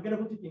word, I'm going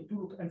to put it in 2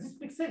 locations. And this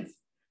makes sense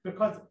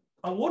because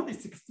a word is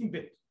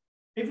 16-bit.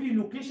 Every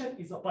location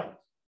is a byte.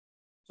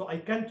 So I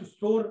can't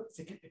store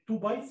 2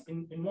 bytes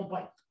in 1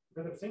 byte. You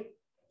know what I'm saying?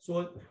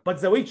 So,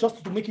 but the way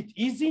just to make it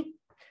easy,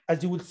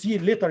 as you will see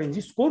later in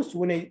this course,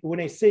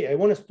 when I say I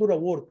want to store a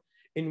word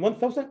in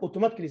 1000,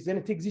 automatically it's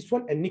going to take this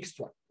one and next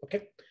one.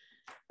 Okay.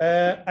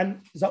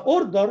 And the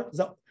order,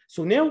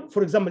 So now,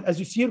 for example, as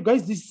you see here,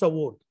 guys, this is a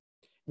word.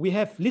 We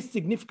have least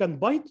significant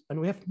byte and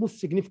we have most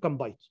significant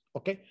byte,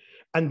 okay?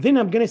 And then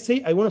I'm gonna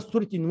say, I wanna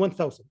store it in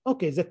 1000.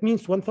 Okay, that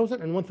means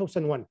 1000 and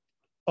 1001.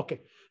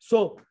 Okay,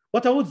 so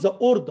what about the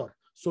order?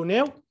 So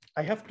now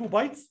I have 2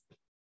 bytes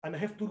and I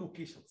have 2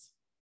 locations.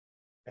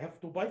 I have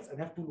 2 bytes and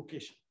I have 2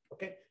 locations,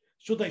 okay?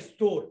 Should I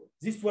store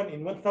this one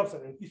in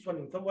 1000 and this one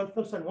in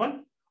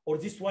 1001, or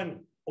this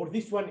one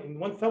in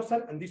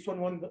 1000 and this one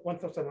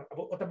 1001?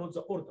 What about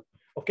the order?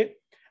 Okay,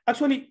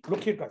 actually,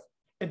 look here, guys.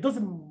 It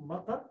doesn't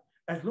matter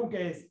as long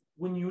as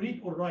when you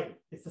read or write,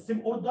 it's the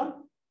same order.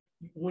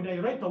 When I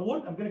write a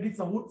word, I'm going to get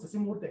the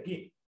same word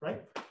again,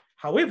 right?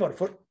 However,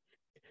 for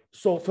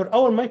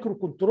our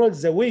microcontroller,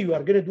 the way you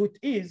are going to do it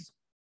is,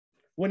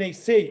 when I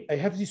say I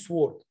have this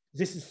word,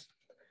 this is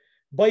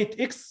byte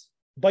X,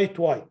 byte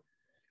Y.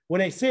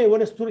 When I say I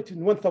want to store it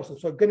in 1000,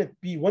 so it's going to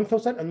be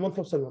 1000 and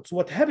 1001. So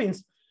what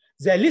happens,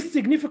 the least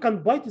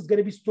significant byte is going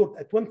to be stored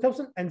at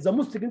 1000 and the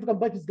most significant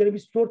byte is going to be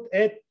stored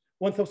at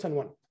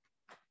 1001.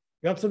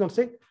 You understand what I'm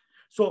saying?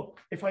 So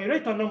if I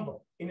write a number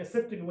in a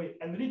certain way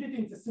and read it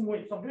in the same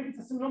way, so I'm going to get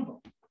the same number.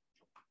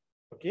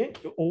 Okay,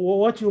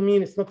 what you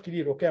mean? It's not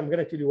clear. Okay, I'm going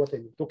to tell you what I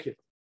mean. Look here.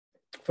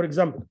 For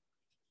example,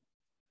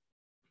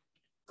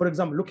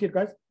 look here,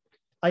 guys.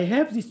 I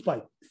have this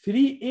byte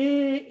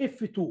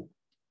 3AF2.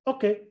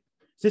 Okay,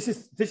 this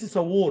is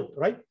a word,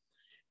 right?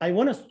 I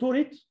want to store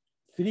it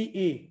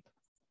 3A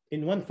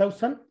in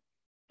 1000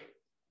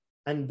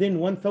 and then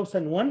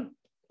 1001.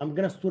 I'm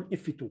going to store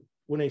F2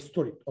 when I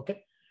store it.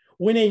 Okay,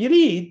 when I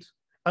read,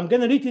 I'm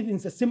going to read it in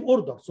the same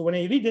order. So when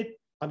I read it,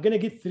 I'm going to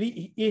get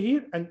 3A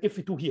here and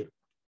F2 here.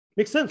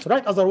 Makes sense,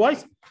 right?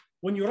 Otherwise,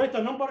 when you write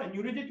a number and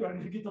you read it, you are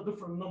going to get a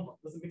different number.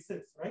 Doesn't make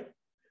sense, right?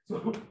 So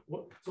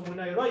when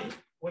I write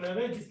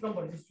this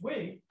number this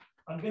way,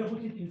 I'm going to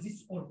put it in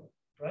this order,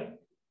 right?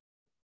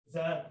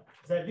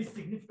 The least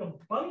significant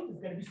byte is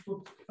going to be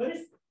stored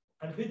first,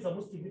 and then the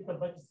most significant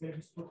byte is going to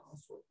be stored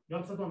this way. You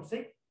understand what I'm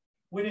saying?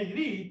 When I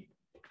read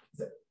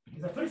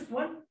the first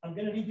one, I'm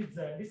going to read it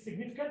the least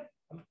significant.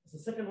 The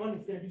second one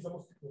is going to be the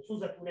most significant. So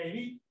that when I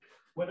read,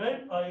 when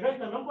I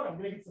write a number, I'm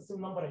going to get the same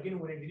number again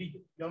when I read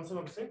it. You understand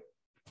what I'm saying?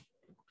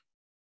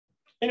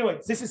 Anyway,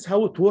 this is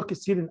how it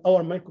works here in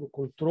our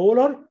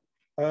microcontroller.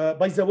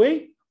 By the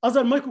way,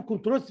 other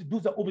microcontrollers do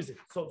the opposite.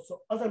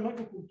 So other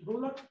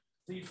microcontrollers,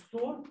 they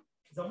store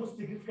the most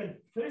significant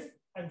first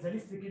and the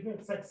least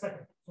significant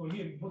second. So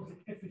here you put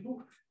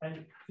F2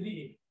 and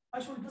 3A.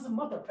 Actually, it doesn't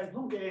matter as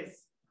long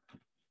as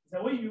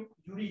the way you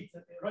read,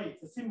 right?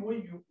 The same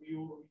way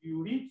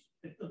you read,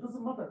 it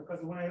doesn't matter,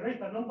 because when I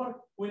write a number,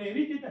 when I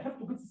read it, I have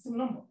to get the same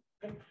number.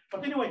 Okay?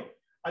 But anyway,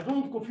 I don't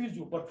want to confuse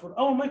you, but for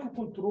our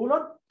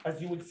microcontroller,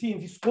 as you will see in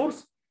this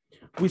course,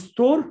 we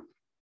store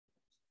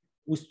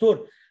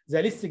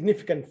the least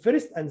significant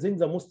first and then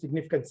the most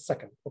significant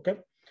second. Okay.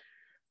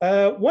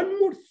 One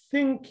more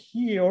thing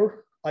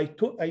here,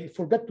 I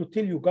forgot to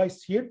tell you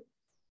guys here.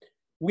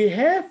 We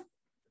have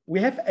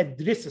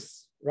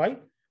addresses,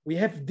 right? We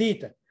have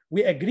data.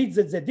 We agreed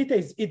that the data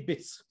is 8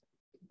 bits.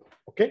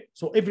 Okay.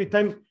 So every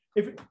time,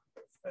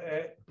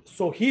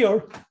 so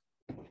here,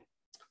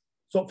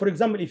 so for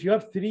example, if you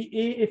have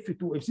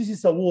 3AF2, if this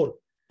is a word,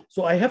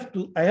 so it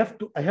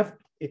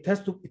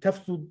has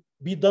to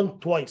be done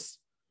twice.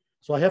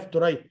 So I have to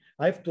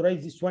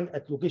write this one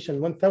at location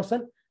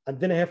 1000, and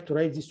then I have to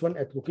write this one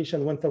at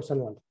location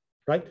 1001,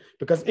 right?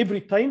 Because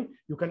every time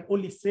you can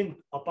only send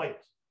a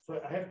byte.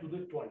 So I have to do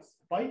it twice,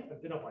 byte and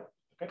then a byte,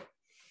 okay?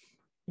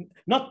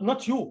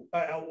 Not you,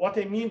 what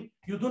I mean,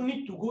 you don't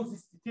need to go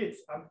these details.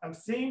 I'm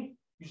saying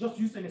you just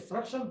use an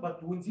instruction,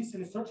 but when this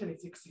instruction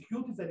is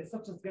executed, the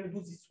instruction is going to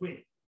do this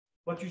way.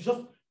 But you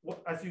just,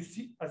 as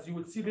you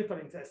will see later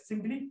in the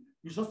assembly,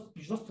 you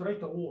just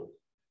write a word.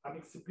 I'm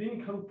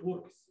explaining how it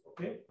works,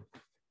 okay?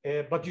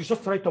 But you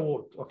just write a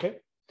word, okay?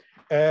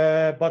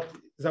 But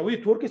the way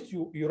it works,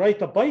 you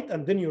write a byte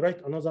and then you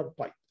write another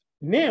byte.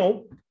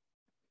 Now,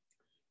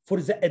 for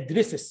the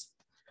addresses,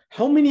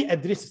 how many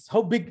addresses?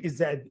 How big is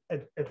the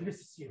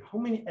addresses here? How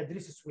many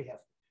addresses we have?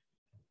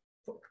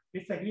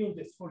 Let's agree on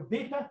this. For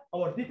data,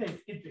 our data is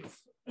 8 bits.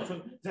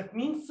 So that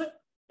means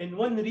in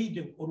one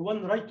reading or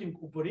one writing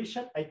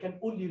operation, I can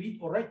only read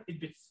or write 8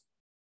 bits,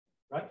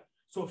 right?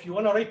 So if you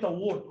want to write a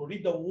word or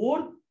read a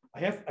word, I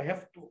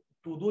have to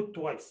do it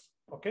twice,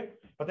 okay?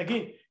 But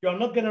again, you are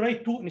not going to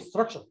write 2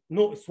 instructions.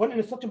 No, it's 1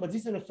 instruction, but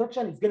this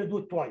instruction is going to do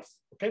it twice,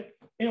 okay?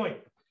 Anyway,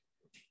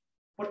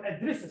 for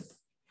addresses,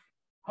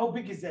 how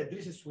big is the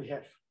addresses we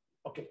have?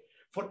 Okay,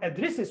 for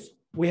addresses,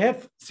 we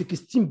have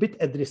 16-bit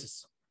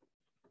addresses.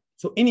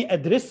 So any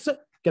address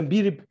can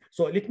be,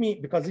 so let me,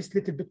 because this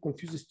little bit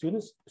confuses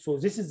students. So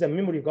this is the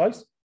memory,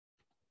 guys.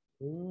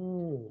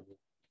 Ooh.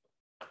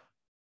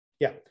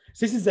 Yeah,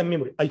 this is the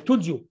memory. I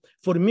told you,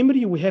 for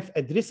memory, we have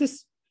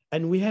addresses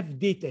and we have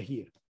data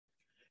here.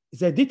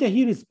 The data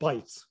here is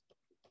bytes.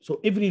 So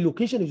every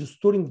location is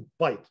storing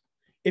byte.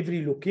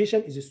 Every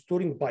location is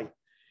storing byte.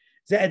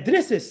 The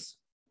addresses,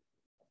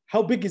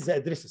 how big is the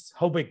addresses?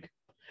 How big?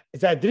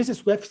 The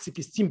addresses we have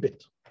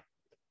 16-bit.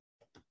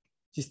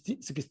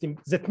 16.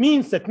 That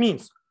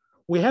means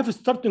we have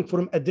starting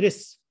from address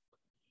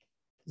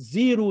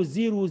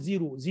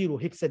 0000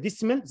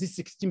 hexadecimal, this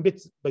 16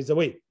 bits, by the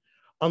way,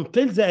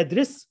 until the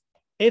address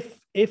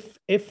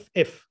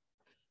FFFF.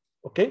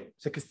 Okay,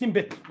 16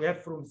 bit. We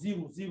have from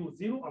 000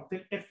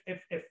 until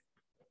FFF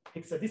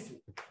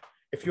hexadecimal.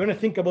 If you want to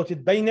think about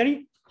it binary,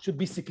 it should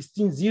be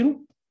 16-0.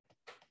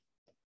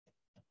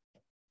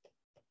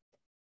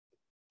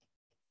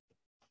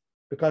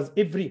 Because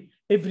every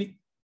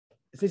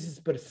this is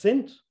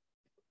percent,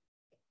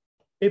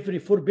 every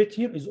 4 bit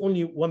here is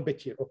only 1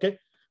 bit here. Okay,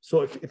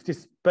 so if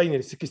this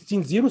binary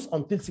 16 zeros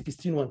until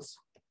 16 ones.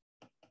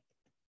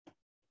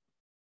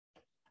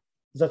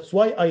 That's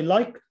why I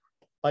like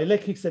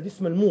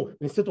hexadecimal more.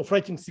 Instead of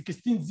writing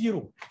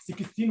 16-0,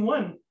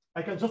 16-1,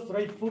 I can just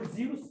write 4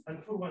 zeros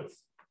and 4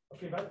 ones.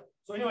 Okay, but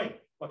so anyway,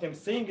 what I'm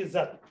saying is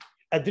that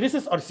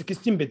addresses are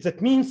 16 bits.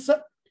 That means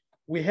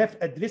we have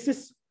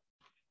addresses,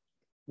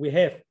 we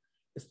have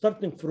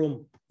starting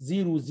from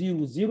 000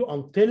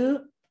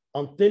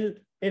 until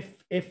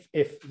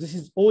FFF. This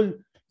is all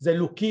the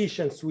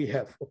locations we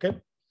have. Okay.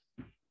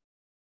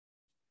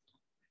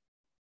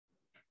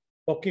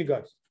 Okay,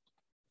 guys.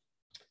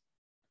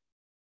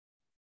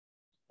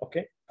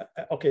 Okay.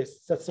 Okay,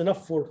 that's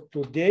enough for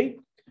today.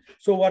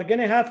 So we're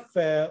gonna have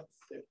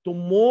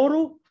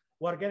tomorrow.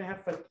 We're gonna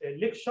have a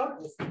lecture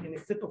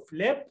instead of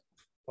lab.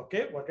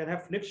 Okay, we're gonna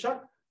have lecture.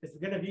 It's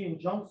gonna be in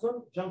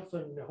Johnson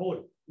Hall,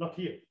 not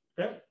here.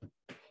 Okay.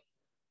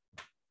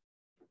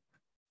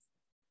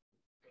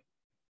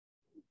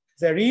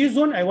 The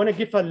reason I want to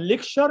give a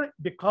lecture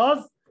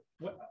because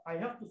I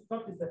have to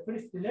start with the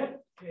first lab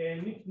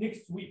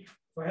next week.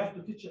 So I have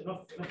to teach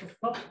enough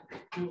stuff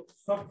to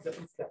start the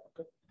first lab.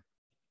 Okay.